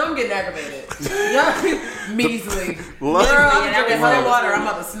because I'm getting aggravated. Measly. Girl, I'm drinking honey water. I'm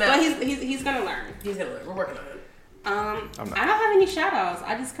about to snap. But he's gonna learn. He's gonna learn. We're working on it. I don't have any shout outs.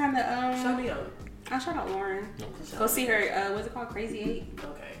 I just kind of Shout me out. I'll shout out Lauren. Go see her. What's it called? Crazy 8.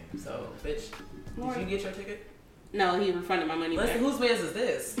 Okay, so bitch, Lauren. did you get your ticket? No, he refunded my money back. Listen, whose man's is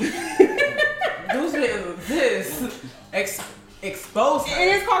this? Whose man's is this? Expose her. And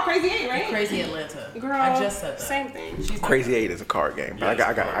it's called Crazy 8, right? Crazy Atlanta. Girl, I just said that. Same thing. She's Crazy 8 is a card game, but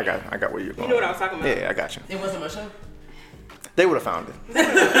I got where you're going. You know what I was talking about. Yeah, I got you. It wasn't my show. They would have found it.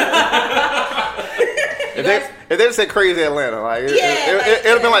 If they said Crazy Atlanta, like it'd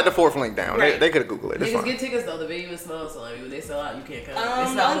have been like the fourth link down. Right. They could have Googled it. It's Niggas fine. get tickets though. The venue is small, so I mean, when they sell out, you can't come.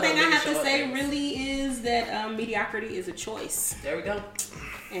 It's The not only thing I one of have those to big show-up say things. really is that mediocrity is a choice. There we go.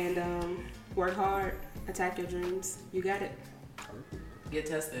 And work hard, attack your dreams. You got it. Get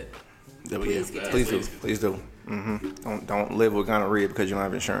tested. Please get Please tested. do. Don't live with gonorrhea because you don't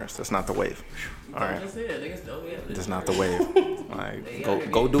have insurance. That's not the wave. All I'm right, just saying, niggas don't have that's not the wave. Like, out here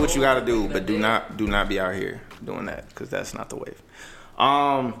go do what you got to do, getting but do not be out here doing that because that's not the wave.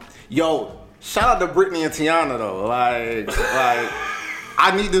 Yo, shout out to Brittany and Tiana though. Like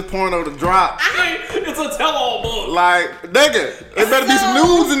I need this porno to drop. It's a tell-all book. Like, nigga, there better be some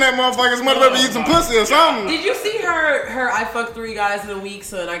news in that motherfucker. Somebody better eat some pussy or something. Did you see her I fucked 3 guys in a week,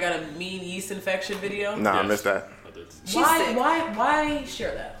 so and I got a mean yeast infection video? Nah, I Yes. missed that. I did. Why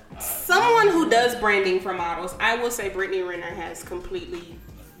share that? Someone who does branding for models, I will say Brittany Renner has completely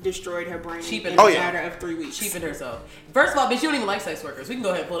destroyed her brand Cheapened in her. a matter of 3 weeks. Cheapened herself. First of all, bitch, you don't even like sex workers. We can go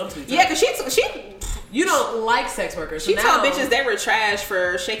ahead and pull them tweets. Yeah, up. because she You don't like sex workers. She so told now- bitches they were trash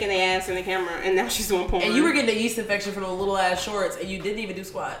for shaking their ass in the camera, and now she's doing porn. And you were getting a yeast infection from those little ass shorts, and you didn't even do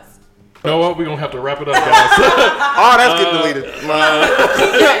squats. You know what? We're going to have to wrap it up, guys. Oh, that's getting deleted.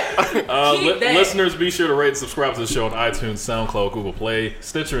 Keep that. Listeners, be sure to rate and subscribe to the show on iTunes, SoundCloud, Google Play,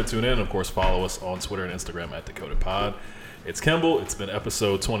 Stitcher, and TuneIn. Of course, follow us on Twitter and Instagram at DecoderPod. It's Kimball. It's been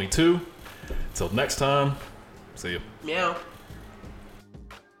episode 22. Until next time, see you. Meow.